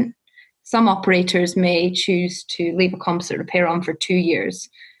different. Some operators may choose to leave a composite repair on for 2 years,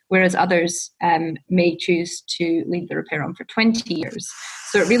 whereas others may choose to leave the repair on for 20 years.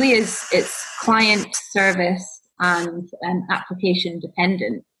 So it really is, it's client, service, and application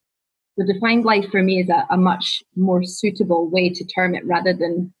dependent. The defined life for me is a much more suitable way to term it, rather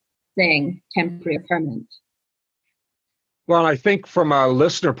than saying temporary or permanent. Well, I think from a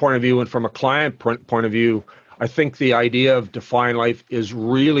listener point of view and from a client point of view, I think the idea of defined life is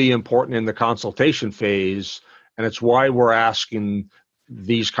really important in the consultation phase, and it's why we're asking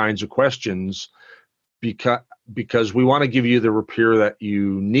these kinds of questions, because we want to give you the repair that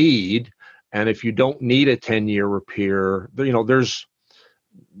you need. And if you don't need a 10-year repair, there's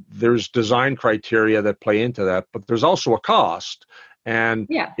design criteria that play into that, but there's also a cost. And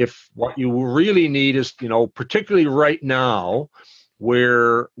if what you really need is, particularly right now,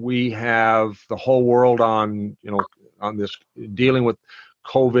 where we have the whole world on this, dealing with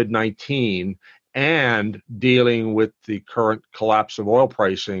COVID-19 and dealing with the current collapse of oil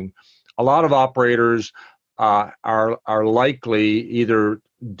pricing, a lot of operators are likely either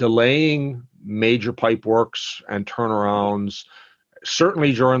delaying major pipe works and turnarounds,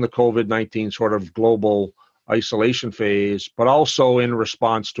 certainly during the COVID-19 sort of global isolation phase, but also in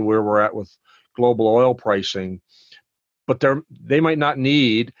response to where we're at with global oil pricing. But they might not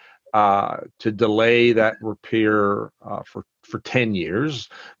need to delay that repair for 10 years.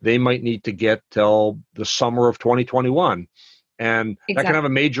 They might need to get till the summer of 2021. And that can have a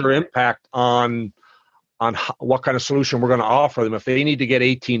major impact on what kind of solution we're going to offer them. If they need to get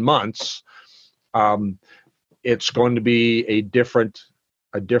 18 months, it's going to be a different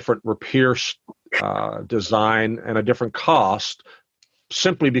repair design and a different cost,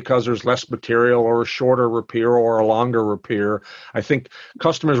 simply because there's less material or a shorter repair or a longer repair. I think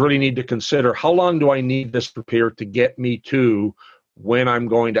customers really need to consider, how long do I need this repair to get me to when I'm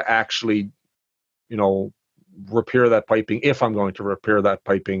going to actually, repair that piping, if I'm going to repair that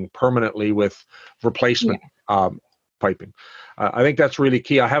piping permanently with replacement piping. I think that's really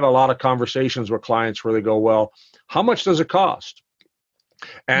key. I have a lot of conversations with clients where they go, well, how much does it cost?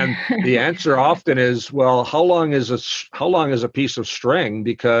 And the answer often is, well, how long is a piece of string?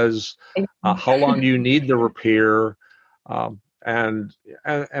 Because how long do you need the repair?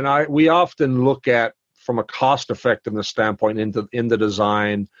 We often look at, from a cost effectiveness standpoint, in the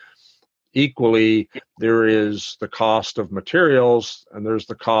design. Equally, there is the cost of materials and there's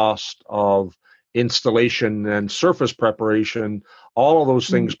the cost of installation and surface preparation. All of those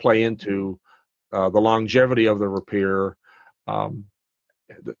things play into the longevity of the repair. And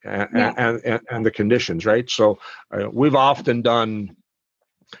the conditions, right? So we've often done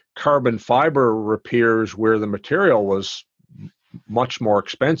carbon fiber repairs where the material was much more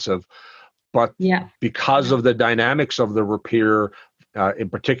expensive, but because of the dynamics of the repair, in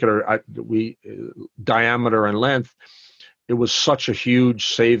particular, diameter and length, it was such a huge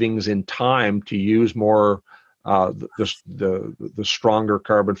savings in time to use more the stronger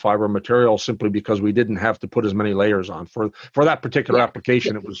carbon fiber material, simply because we didn't have to put as many layers on for that particular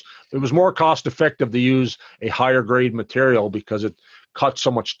application. It was more cost effective to use a higher grade material because it cut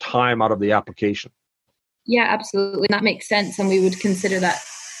so much time out of the application. Yeah, absolutely. That makes sense. And we would consider that,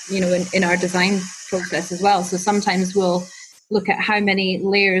 in our design process as well. So sometimes we'll look at how many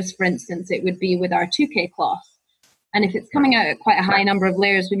layers, for instance, it would be with our 2K cloth. And if it's coming out at quite a high number of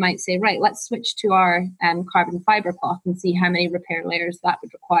layers, we might say, right, let's switch to our carbon fiber cloth and see how many repair layers that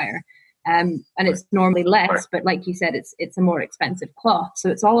would require. And it's normally less, but like you said, it's a more expensive cloth. So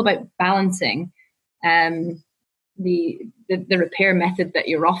it's all about balancing the repair method that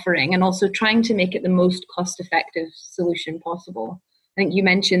you're offering, and also trying to make it the most cost-effective solution possible. I think you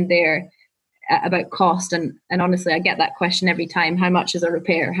mentioned there about cost, and honestly, I get that question every time. How much is a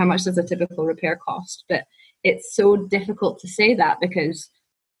repair? How much does a typical repair cost? But it's so difficult to say that, because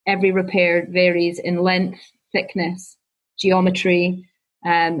every repair varies in length, thickness, geometry,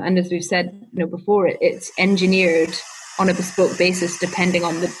 and as we've said before, it's engineered on a bespoke basis depending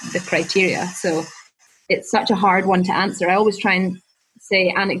on the criteria. So it's such a hard one to answer. I always try and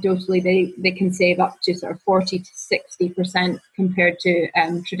say anecdotally they can save up to sort of 40 to 60% compared to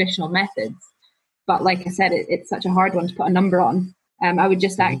traditional methods. But like I said, it's such a hard one to put a number on. I would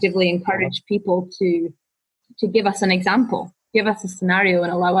just actively encourage people to give us an example, give us a scenario,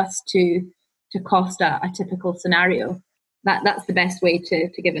 and allow us to cost a typical scenario. That's the best way to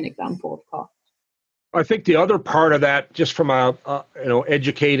give an example of cost. I think the other part of that, just from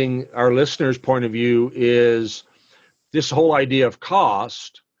educating our listeners' point of view, is this whole idea of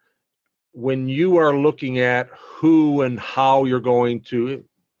cost when you are looking at who and how you're going to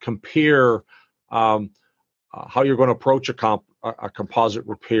compare, how you're going to approach a composite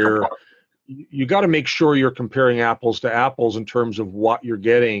repair, you got to make sure you're comparing apples to apples in terms of what you're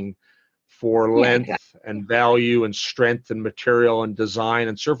getting for length and value and strength and material and design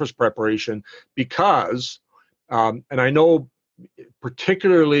and surface preparation, because, and I know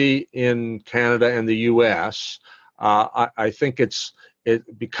particularly in Canada and the US, I think it's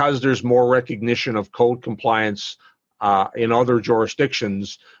because there's more recognition of code compliance in other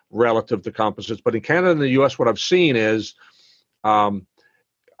jurisdictions relative to composites. But in Canada and the US, what I've seen is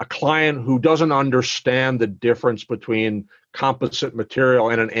a client who doesn't understand the difference between composite material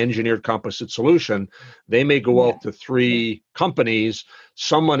and an engineered composite solution, they may go out to 3 companies.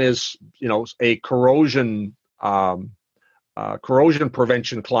 Someone is, a corrosion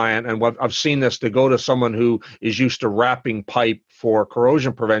prevention client, and what I've seen this, to go to someone who is used to wrapping pipe for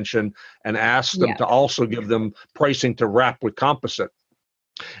corrosion prevention and ask them to also give them pricing to wrap with composite.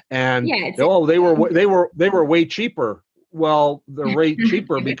 And they were way cheaper. Well, they're way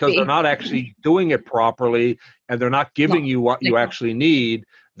cheaper because they're not actually doing it properly, and they're not giving you what you actually need.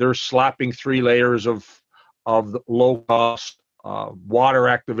 They're slapping 3 layers of the low cost water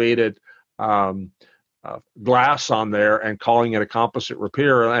activated glass on there and calling it a composite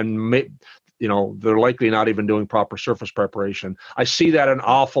repair, and they're likely not even doing proper surface preparation. I see that an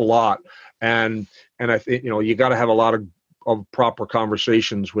awful lot, and I think you got to have a lot of proper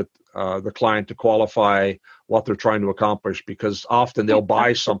conversations with the client to qualify what they're trying to accomplish, because often they'll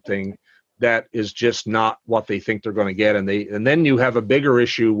buy something that is just not what they think they're going to get, and then you have a bigger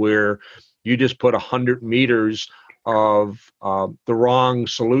issue where you just put 100 meters of the wrong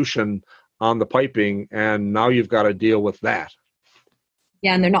solution on the piping, and now you've got to deal with that.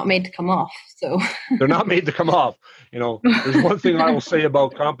 Yeah, and they're not made to come off. So they're not made to come off. There's one thing I will say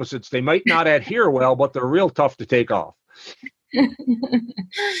about composites: they might not adhere well, but they're real tough to take off.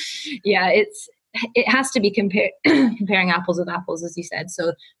 Yeah, it has to be comparing apples with apples, as you said.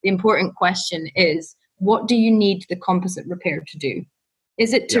 So the important question is, what do you need the composite repair to do?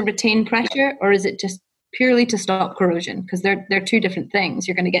 Is it to retain pressure, or is it just purely to stop corrosion? Because they're 2 different things.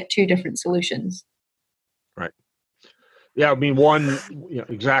 You're going to get 2 different solutions. Right. Yeah, I mean,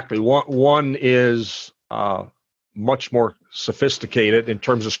 exactly. One is much more sophisticated in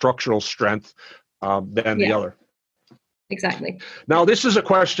terms of structural strength than the other. Exactly. Now, this is a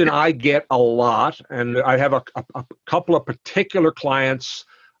question I get a lot, and I have a couple of particular clients,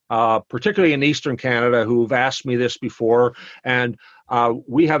 particularly in Eastern Canada, who've asked me this before, and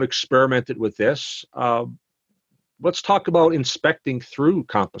we have experimented with this. Let's talk about inspecting through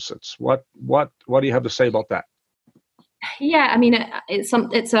composites. What do you have to say about that? Yeah, I mean,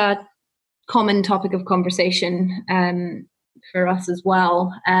 it's a common topic of conversation for us as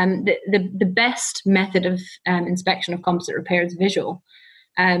well. The best method of inspection of composite repair is visual,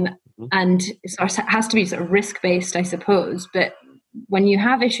 and it has to be sort of risk-based, I suppose. But when you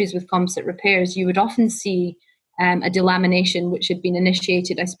have issues with composite repairs, you would often see a delamination which had been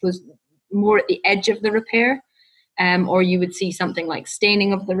initiated, I suppose, more at the edge of the repair, or you would see something like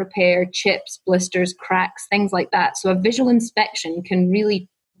staining of the repair, chips, blisters, cracks, things like that. So a visual inspection can really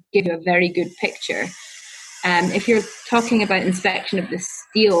give you a very good picture. If you're talking about inspection of the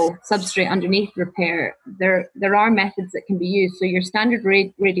steel substrate underneath repair, there are methods that can be used. So your standard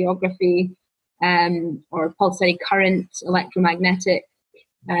radiography or pulse steady current, electromagnetic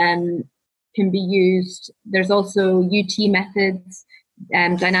can be used. There's also UT methods,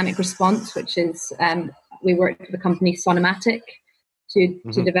 dynamic response, which is we worked with the company Sonomatic to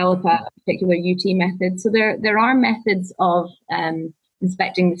develop a particular UT method. So there are methods of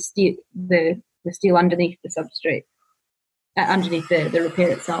inspecting the steel underneath the substrate, underneath the repair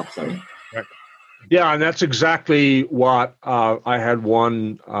itself. Sorry. Right. Yeah, and that's exactly what I had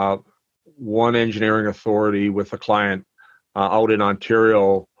one engineering authority with a client out in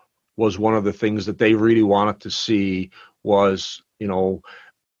Ontario. Was one of the things that they really wanted to see was, we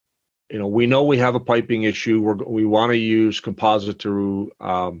know we have a piping issue. We want to use composite to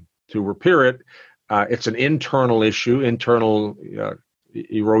repair it. It's an internal issue, internal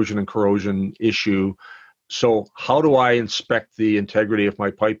erosion and corrosion issue. So how do I inspect the integrity of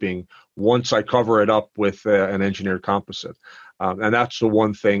my piping once I cover it up with an engineered composite? And that's the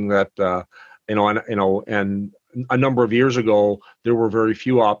one thing that and a number of years ago there were very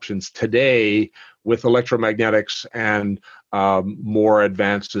few options. Today, with electromagnetics and more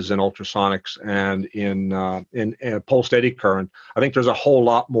advances in ultrasonics and in pulsed eddy current, I think there's a whole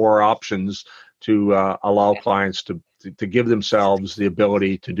lot more options to allow clients to give themselves the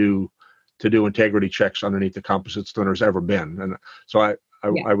ability to do integrity checks underneath the composites than there's ever been. And so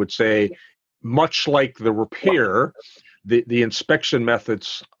I would say, much like the repair, the inspection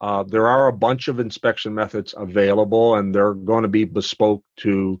methods, there are a bunch of inspection methods available, and they're going to be bespoke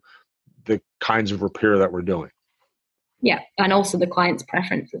to the kinds of repair that we're doing. Yeah, and also the client's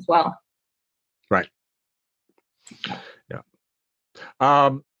preference as well. Right. Yeah.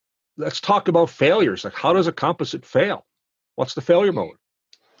 Let's talk about failures. Like, how does a composite fail? What's the failure mode?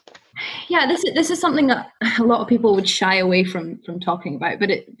 Yeah, this is something that a lot of people would shy away from talking about, but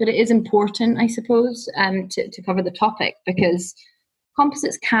it is important, I suppose, to cover the topic, because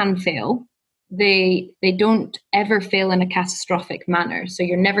composites can fail. They don't ever fail in a catastrophic manner. So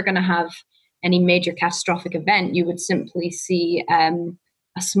you're never going to have any major catastrophic event. You would simply see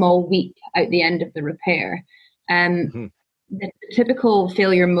a small weep out the end of the repair. The typical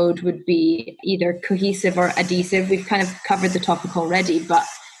failure mode would be either cohesive or adhesive. We've kind of covered the topic already, but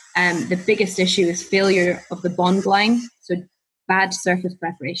the biggest issue is failure of the bond line, so bad surface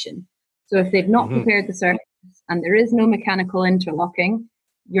preparation. So if they've not prepared the surface and there is no mechanical interlocking,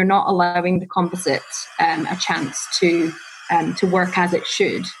 you're not allowing the composite a chance to work as it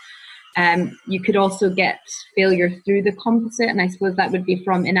should. You could also get failure through the composite, and I suppose that would be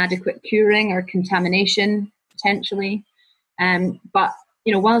from inadequate curing or contamination, potentially. But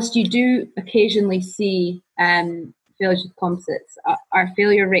whilst you do occasionally see failures with composites, our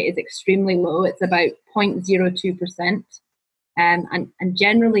failure rate is extremely low. It's about 0.02%, and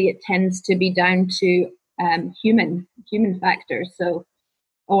generally it tends to be down to human factors. So,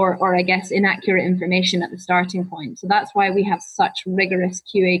 or I guess inaccurate information at the starting point. So that's why we have such rigorous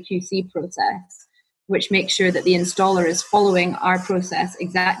QA/QC process, which makes sure that the installer is following our process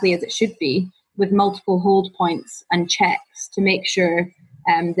exactly as it should be, with multiple hold points and checks to make sure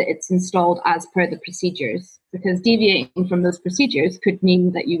that it's installed as per the procedures. Because deviating from those procedures could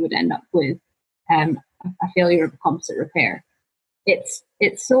mean that you would end up with a failure of a composite repair. It's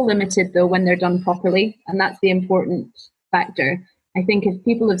so limited though when they're done properly, and that's the important factor. I think if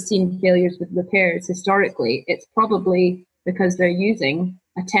people have seen failures with repairs historically, it's probably because they're using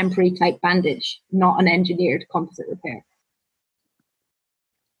a temporary type bandage, not an engineered composite repair.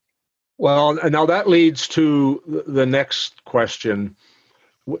 Well, and now that leads to the next question,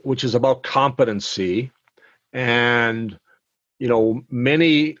 which is about competency. And,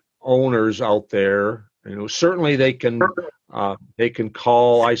 many owners out there, certainly they can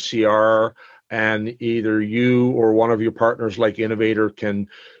call ICR, and either you or one of your partners like Innovator can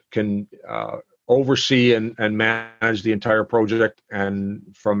oversee and manage the entire project, and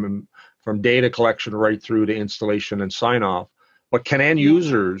from data collection right through to installation and sign off. But can end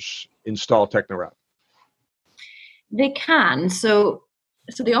users install Technowrap? They can. So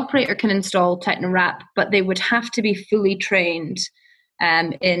the operator can install Technowrap, but they would have to be fully trained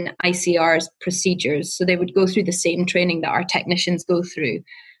in ICR's procedures. So they would go through the same training that our technicians go through.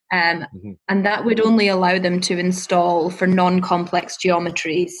 And that would only allow them to install for non-complex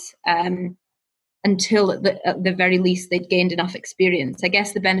geometries until at the very least they'd gained enough experience. I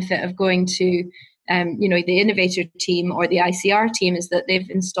guess the benefit of going to the Innovator team or the ICR team is that they've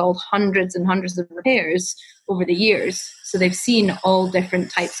installed hundreds and hundreds of repairs over the years. So they've seen all different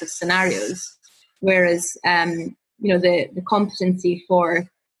types of scenarios. Whereas, the competency for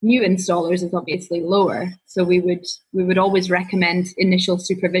new installers is obviously lower. So we would always recommend initial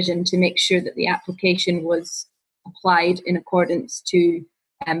supervision to make sure that the application was applied in accordance to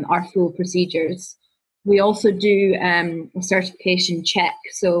our full procedures. We also do a certification check.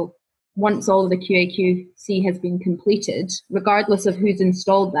 So once all of the QA/QC has been completed, regardless of who's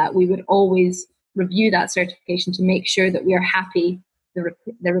installed that, we would always review that certification to make sure that we are happy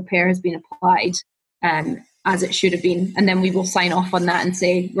the repair has been applied as it should have been. And then we will sign off on that and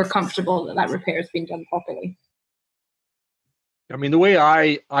say we're comfortable that repair has been done properly. I mean, the way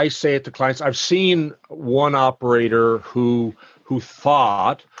I say it to clients, I've seen one operator who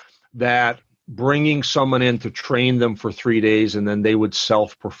thought that bringing someone in to train them for 3 days and then they would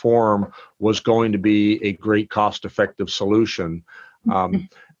self-perform was going to be a great cost-effective solution.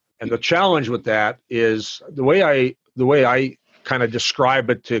 And the challenge with that is the way I kind of describe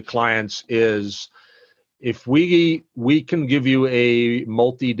it to clients is, if we can give you a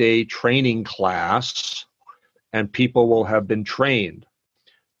multi-day training class and people will have been trained,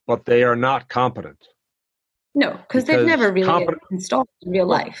 but they are not competent. No, because they've never really installed in real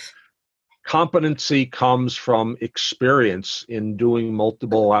life. Competency comes from experience in doing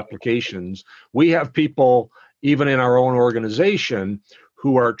multiple applications. We have people, even in our own organization,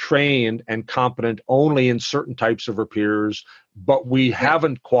 who are trained and competent only in certain types of repairs, but we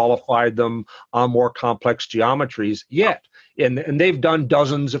haven't qualified them on more complex geometries yet. And they've done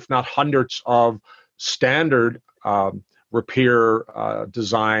dozens, if not hundreds, of standard repair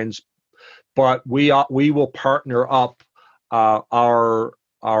designs, but we will partner up our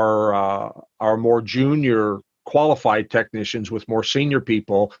more junior qualified technicians with more senior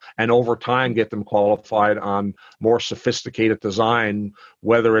people, and over time get them qualified on more sophisticated design,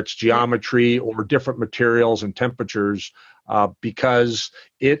 whether it's geometry or different materials and temperatures, because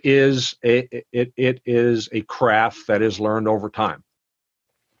it is a craft that is learned over time.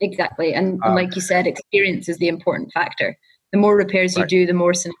 Exactly. And like you said, experience is the important factor. The more repairs you do, the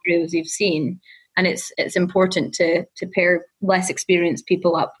more scenarios you've seen. And it's important to pair less experienced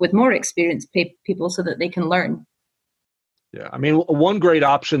people up with more experienced people so that they can learn. Yeah, I mean, one great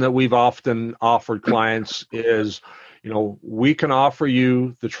option that we've often offered clients is, we can offer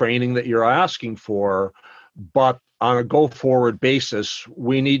you the training that you're asking for, but on a go-forward basis,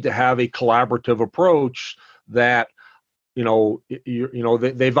 we need to have a collaborative approach that,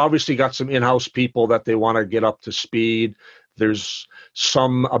 they've obviously got some in-house people that they want to get up to speed. There's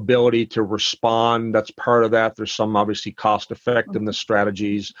some ability to respond. That's part of that. There's some obviously cost effectiveness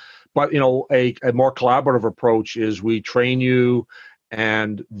strategies, but a more collaborative approach is we train you,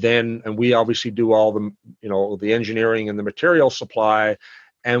 and we obviously do all the the engineering and the material supply,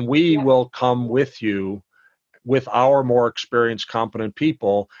 and we will come with you with our more experienced, competent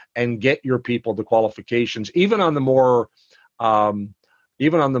people and get your people the qualifications, even on the more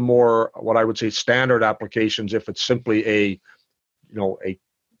what I would say standard applications. If it's simply a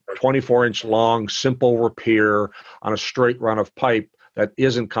 24-inch long simple repair on a straight run of pipe that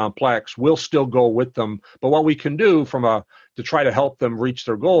isn't complex, we'll still go with them. But what we can do to try to help them reach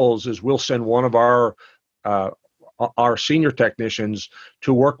their goals is we'll send one of our senior technicians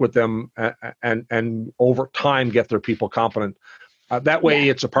to work with them and over time get their people competent. That way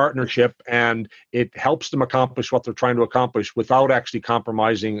it's a partnership, and it helps them accomplish what they're trying to accomplish without actually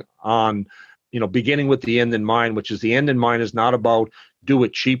compromising on, beginning with the end in mind, which is the end in mind is not about do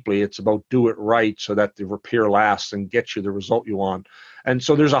it cheaply. It's about do it right so that the repair lasts and gets you the result you want. And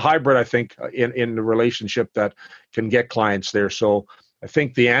so there's a hybrid, I think, in the relationship that can get clients there. So I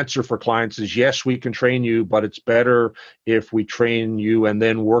think the answer for clients is yes, we can train you, but it's better if we train you and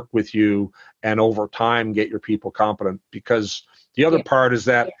then work with you and over time get your people competent. Because the other part is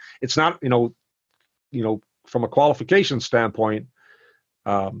that it's not, from a qualification standpoint,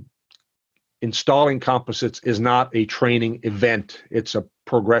 installing composites is not a training event. It's a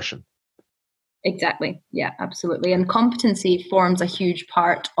progression. Exactly. Yeah, absolutely. And competency forms a huge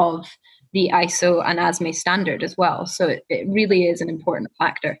part of the ISO and ASME standard as well. So it really is an important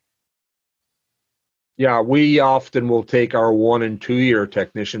factor. Yeah, we often will take our 1 and 2 year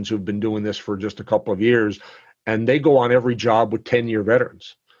technicians who've been doing this for just a couple of years, and they go on every job with 10-year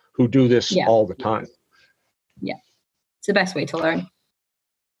veterans who do this all the time. Yeah, it's the best way to learn.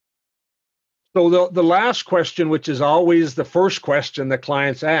 So the last question, which is always the first question that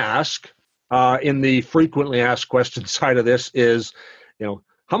clients ask in the frequently asked questions side of this is,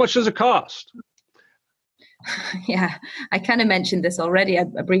 how much does it cost? Yeah, I kind of mentioned this already. I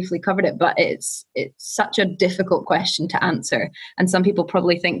briefly covered it, but it's such a difficult question to answer. And some people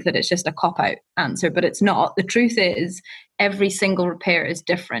probably think that it's just a cop-out answer, but it's not. The truth is every single repair is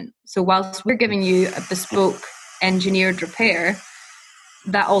different. So whilst we're giving you a bespoke engineered repair,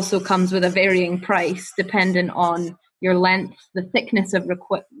 that also comes with a varying price depending on your length, the thickness of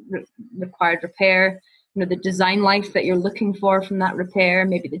required repair, the design life that you're looking for from that repair,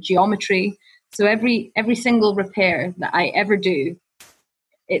 maybe the geometry. So every single repair that I ever do,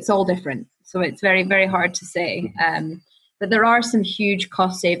 it's all different. So it's very, very hard to say. But there are some huge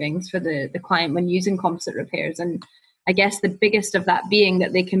cost savings for the client when using composite repairs. And I guess the biggest of that being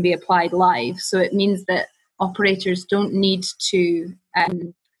that they can be applied live. So it means that operators don't need to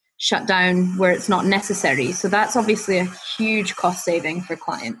shut down where it's not necessary. So that's obviously a huge cost saving for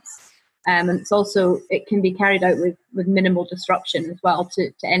clients. And it's also, it can be carried out with minimal disruption as well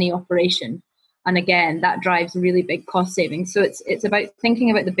to any operation. And again, that drives really big cost savings. So it's about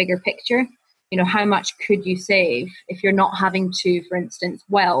thinking about the bigger picture. How much could you save if you're not having to, for instance,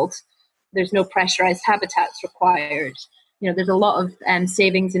 weld? There's no pressurized habitats required. There's a lot of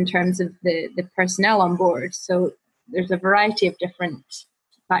savings in terms of the personnel on board. So there's a variety of different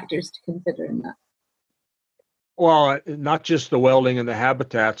factors to consider in that. Well, not just the welding and the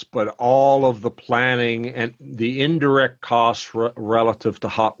habitats, but all of the planning and the indirect costs relative to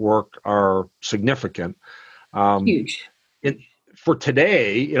hot work are significant. Huge. For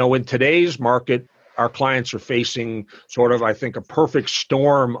today, in today's market, our clients are facing sort of, I think, a perfect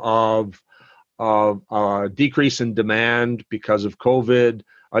storm of decrease in demand because of COVID,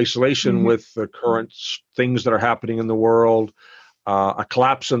 isolation with the current things that are happening in the world, a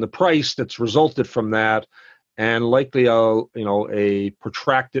collapse in the price that's resulted from that, and likely a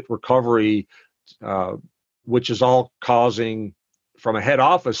protracted recovery, which is all causing, from a head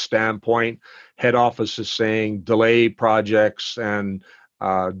office standpoint, head office is saying delay projects and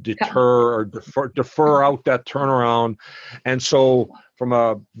defer out that turnaround. And so from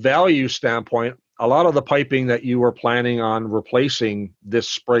a value standpoint, a lot of the piping that you were planning on replacing this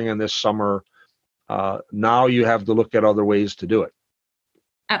spring and this summer, now you have to look at other ways to do it.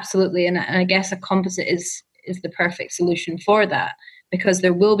 Absolutely. And I guess a composite is the perfect solution for that, because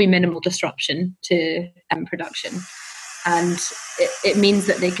there will be minimal disruption to production. And it means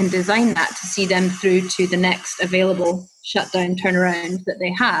that they can design that to see them through to the next available shutdown turnaround that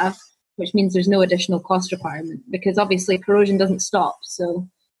they have, which means there's no additional cost requirement, because obviously corrosion doesn't stop. So,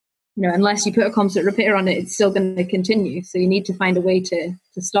 unless you put a composite repair on it, it's still going to continue. So you need to find a way to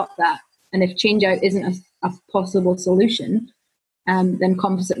stop that. And if change out isn't a possible solution, then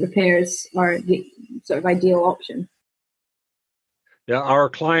composite repairs are the sort of ideal option. Yeah, our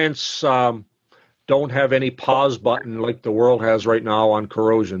clients don't have any pause button like the world has right now on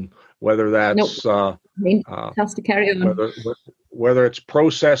corrosion, whether that's has to carry on. Whether it's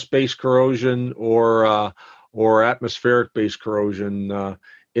process-based corrosion or atmospheric-based corrosion.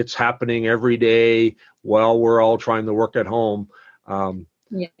 It's happening every day while we're all trying to work at home.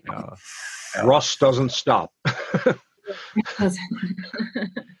 Rust doesn't stop.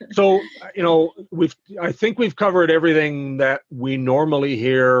 So, I think we've covered everything that we normally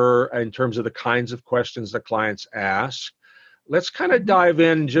hear in terms of the kinds of questions that clients ask. Let's kind of dive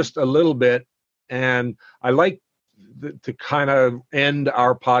in just a little bit. And I like to kind of end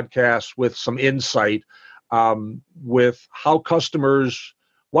our podcast with some insight with what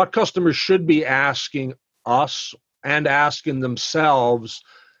customers should be asking us and asking themselves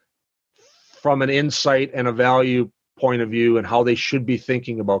from an insight and a value point of view, and how they should be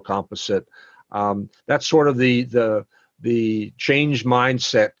thinking about composite. That's sort of the change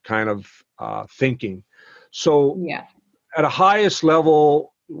mindset kind of thinking. So at a highest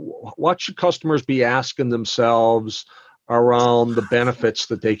level, what should customers be asking themselves around the benefits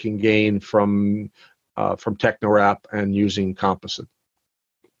that they can gain from Technowrap and using composite?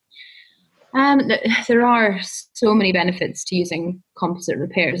 There are so many benefits to using composite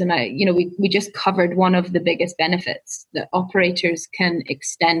repairs, and we just covered one of the biggest benefits, that operators can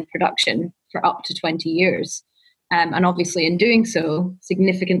extend production for up to 20 years, and obviously in doing so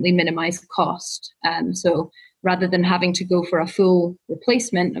significantly minimize cost. So rather than having to go for a full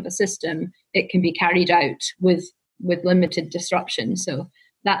replacement of a system, it can be carried out with limited disruption. So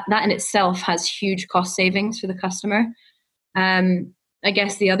that in itself has huge cost savings for the customer. I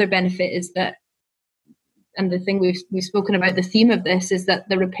guess the other benefit is that, and the thing we've spoken about, the theme of this is that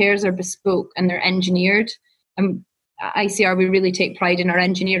the repairs are bespoke and they're engineered. And ICR, we really take pride in our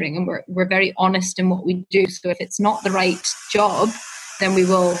engineering, and we're very honest in what we do. So if it's not the right job, then we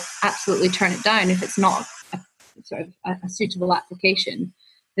will absolutely turn it down if it's not a suitable application.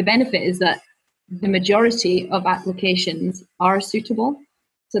 The benefit is that the majority of applications are suitable.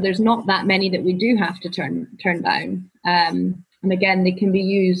 So there's not that many that we do have to turn down. And again, they can be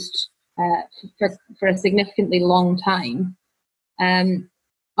used for a significantly long time.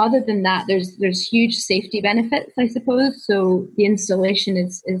 Other than that, there's huge safety benefits, I suppose. So the installation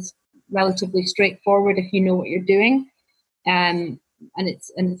is relatively straightforward if you know what you're doing, and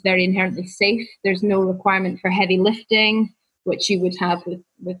it's very inherently safe. There's no requirement for heavy lifting, which you would have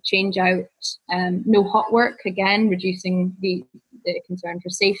with change out. No hot work, again, reducing the concern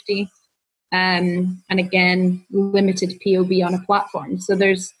for safety. And again, limited POB on a platform. So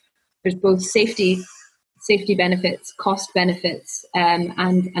there's both safety benefits, cost benefits, and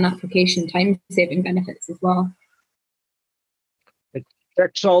an application time saving benefits as well. It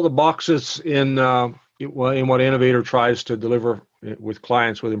checks all the boxes in what Innovator tries to deliver with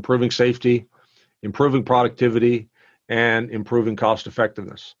clients, with improving safety, improving productivity, and improving cost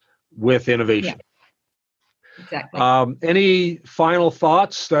effectiveness with innovation. Yeah. Exactly. Any final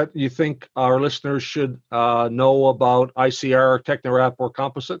thoughts that you think our listeners should know about ICR, Technowrap, or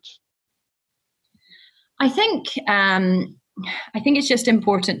composites? I think it's just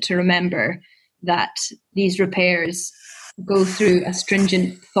important to remember that these repairs go through a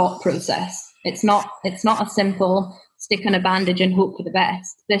stringent thought process. It's not a simple stick on a bandage and hope for the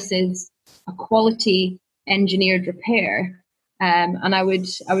best. This is a quality engineered repair. And I would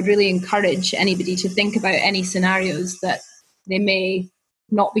really encourage anybody to think about any scenarios that they may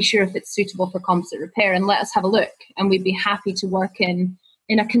not be sure if it's suitable for composite repair, and let us have a look. And we'd be happy to work in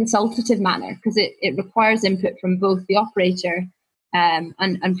a consultative manner, because it requires input from both the operator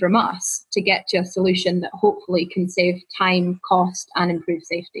and from us to get to a solution that hopefully can save time, cost, and improve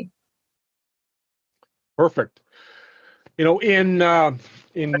safety. Perfect. In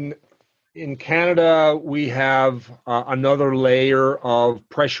Canada, we have another layer of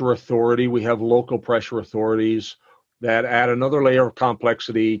pressure authority. We have local pressure authorities that add another layer of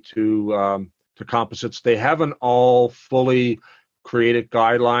complexity to composites. They haven't all fully created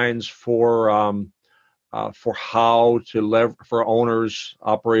guidelines for how to for owners,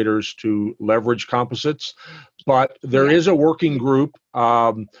 operators to leverage composites, but there is a working group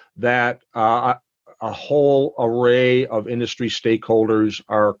that a whole array of industry stakeholders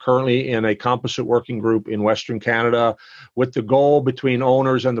are currently in a composite working group in Western Canada with the goal between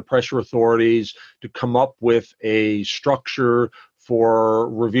owners and the pressure authorities to come up with a structure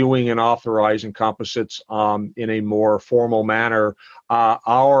for reviewing and authorizing composites in a more formal manner.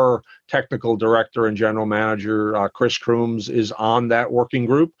 Our technical director and general manager, Chris Crooms, is on that working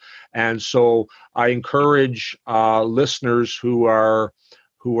group. And so I encourage listeners who are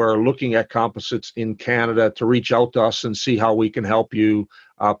looking at composites in Canada to reach out to us and see how we can help you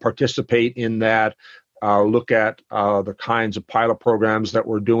participate in that. Look at the kinds of pilot programs that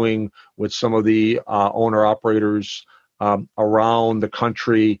we're doing with some of the owner-operators around the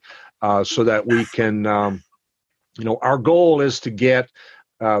country so that we can, our goal is to get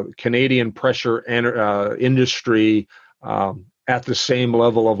Canadian pressure industry at the same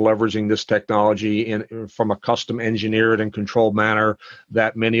level of leveraging this technology from a custom engineered and controlled manner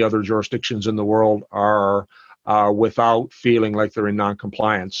that many other jurisdictions in the world are without feeling like they're in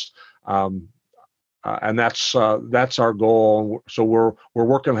non-compliance. And that's our goal. So we're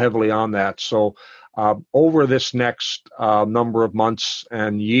working heavily on that. So over this next number of months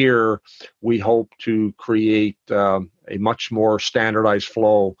and year, we hope to create a much more standardized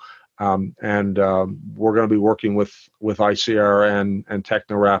flow. And we're going to be working with ICR and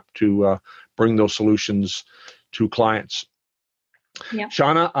Technowrap to bring those solutions to clients. Yeah.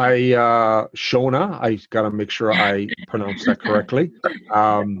 Shona, I got to make sure I pronounce that correctly.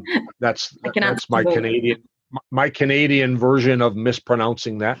 That's my Canadian version of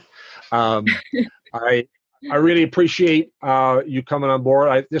mispronouncing that. I really appreciate you coming on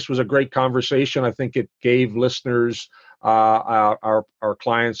board. This was a great conversation. I think it gave listeners, our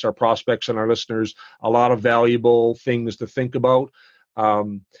clients, our prospects, and our listeners a lot of valuable things to think about.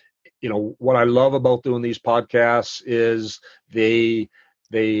 What I love about doing these podcasts is they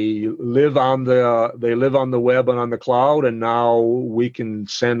live on the web and on the cloud, and now we can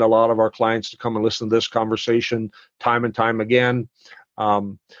send a lot of our clients to come and listen to this conversation time and time again.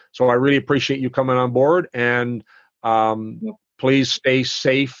 So I really appreciate you coming on board, and please stay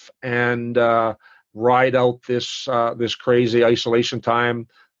safe and ride out this crazy isolation time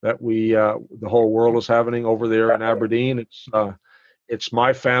that the whole world is having over there in Aberdeen. It's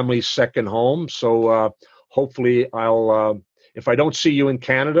my family's second home, so hopefully if I don't see you in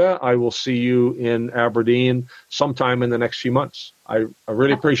Canada, I will see you in Aberdeen sometime in the next few months. I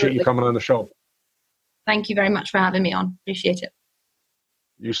really appreciate you coming on the show. Thank you very much for having me on. Appreciate it.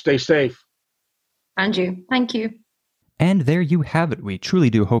 You stay safe. And you. Thank you. And there you have it. We truly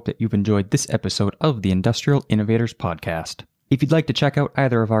do hope that you've enjoyed this episode of the Industrial Innovators Podcast. If you'd like to check out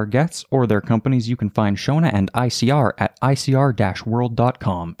either of our guests or their companies, you can find Shona and ICR at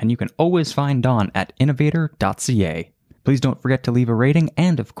icr-world.com, and you can always find Don at innovator.ca. Please don't forget to leave a rating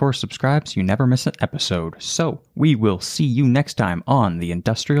and, of course, subscribe so you never miss an episode. So, we will see you next time on the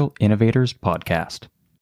Industrial Innovators Podcast.